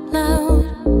loud,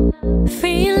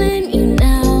 feeling you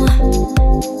now.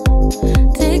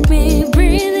 Take me,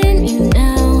 breathing you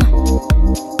now.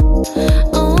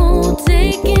 Oh,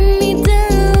 taking me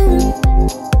down.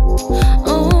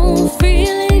 Oh,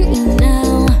 feeling you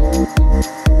now.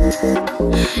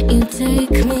 You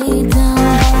take me down.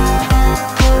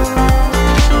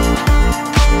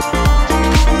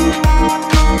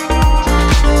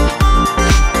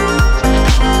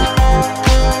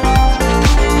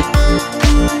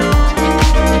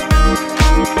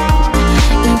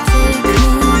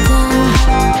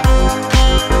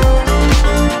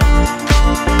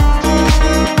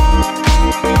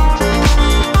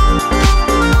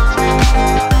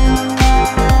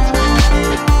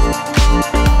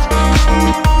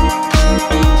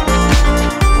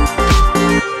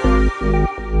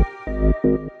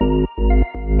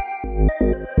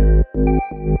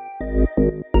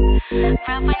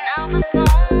 Right when I was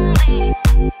lonely,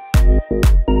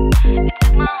 you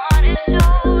took my heart and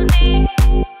showed me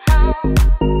how.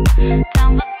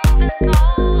 Down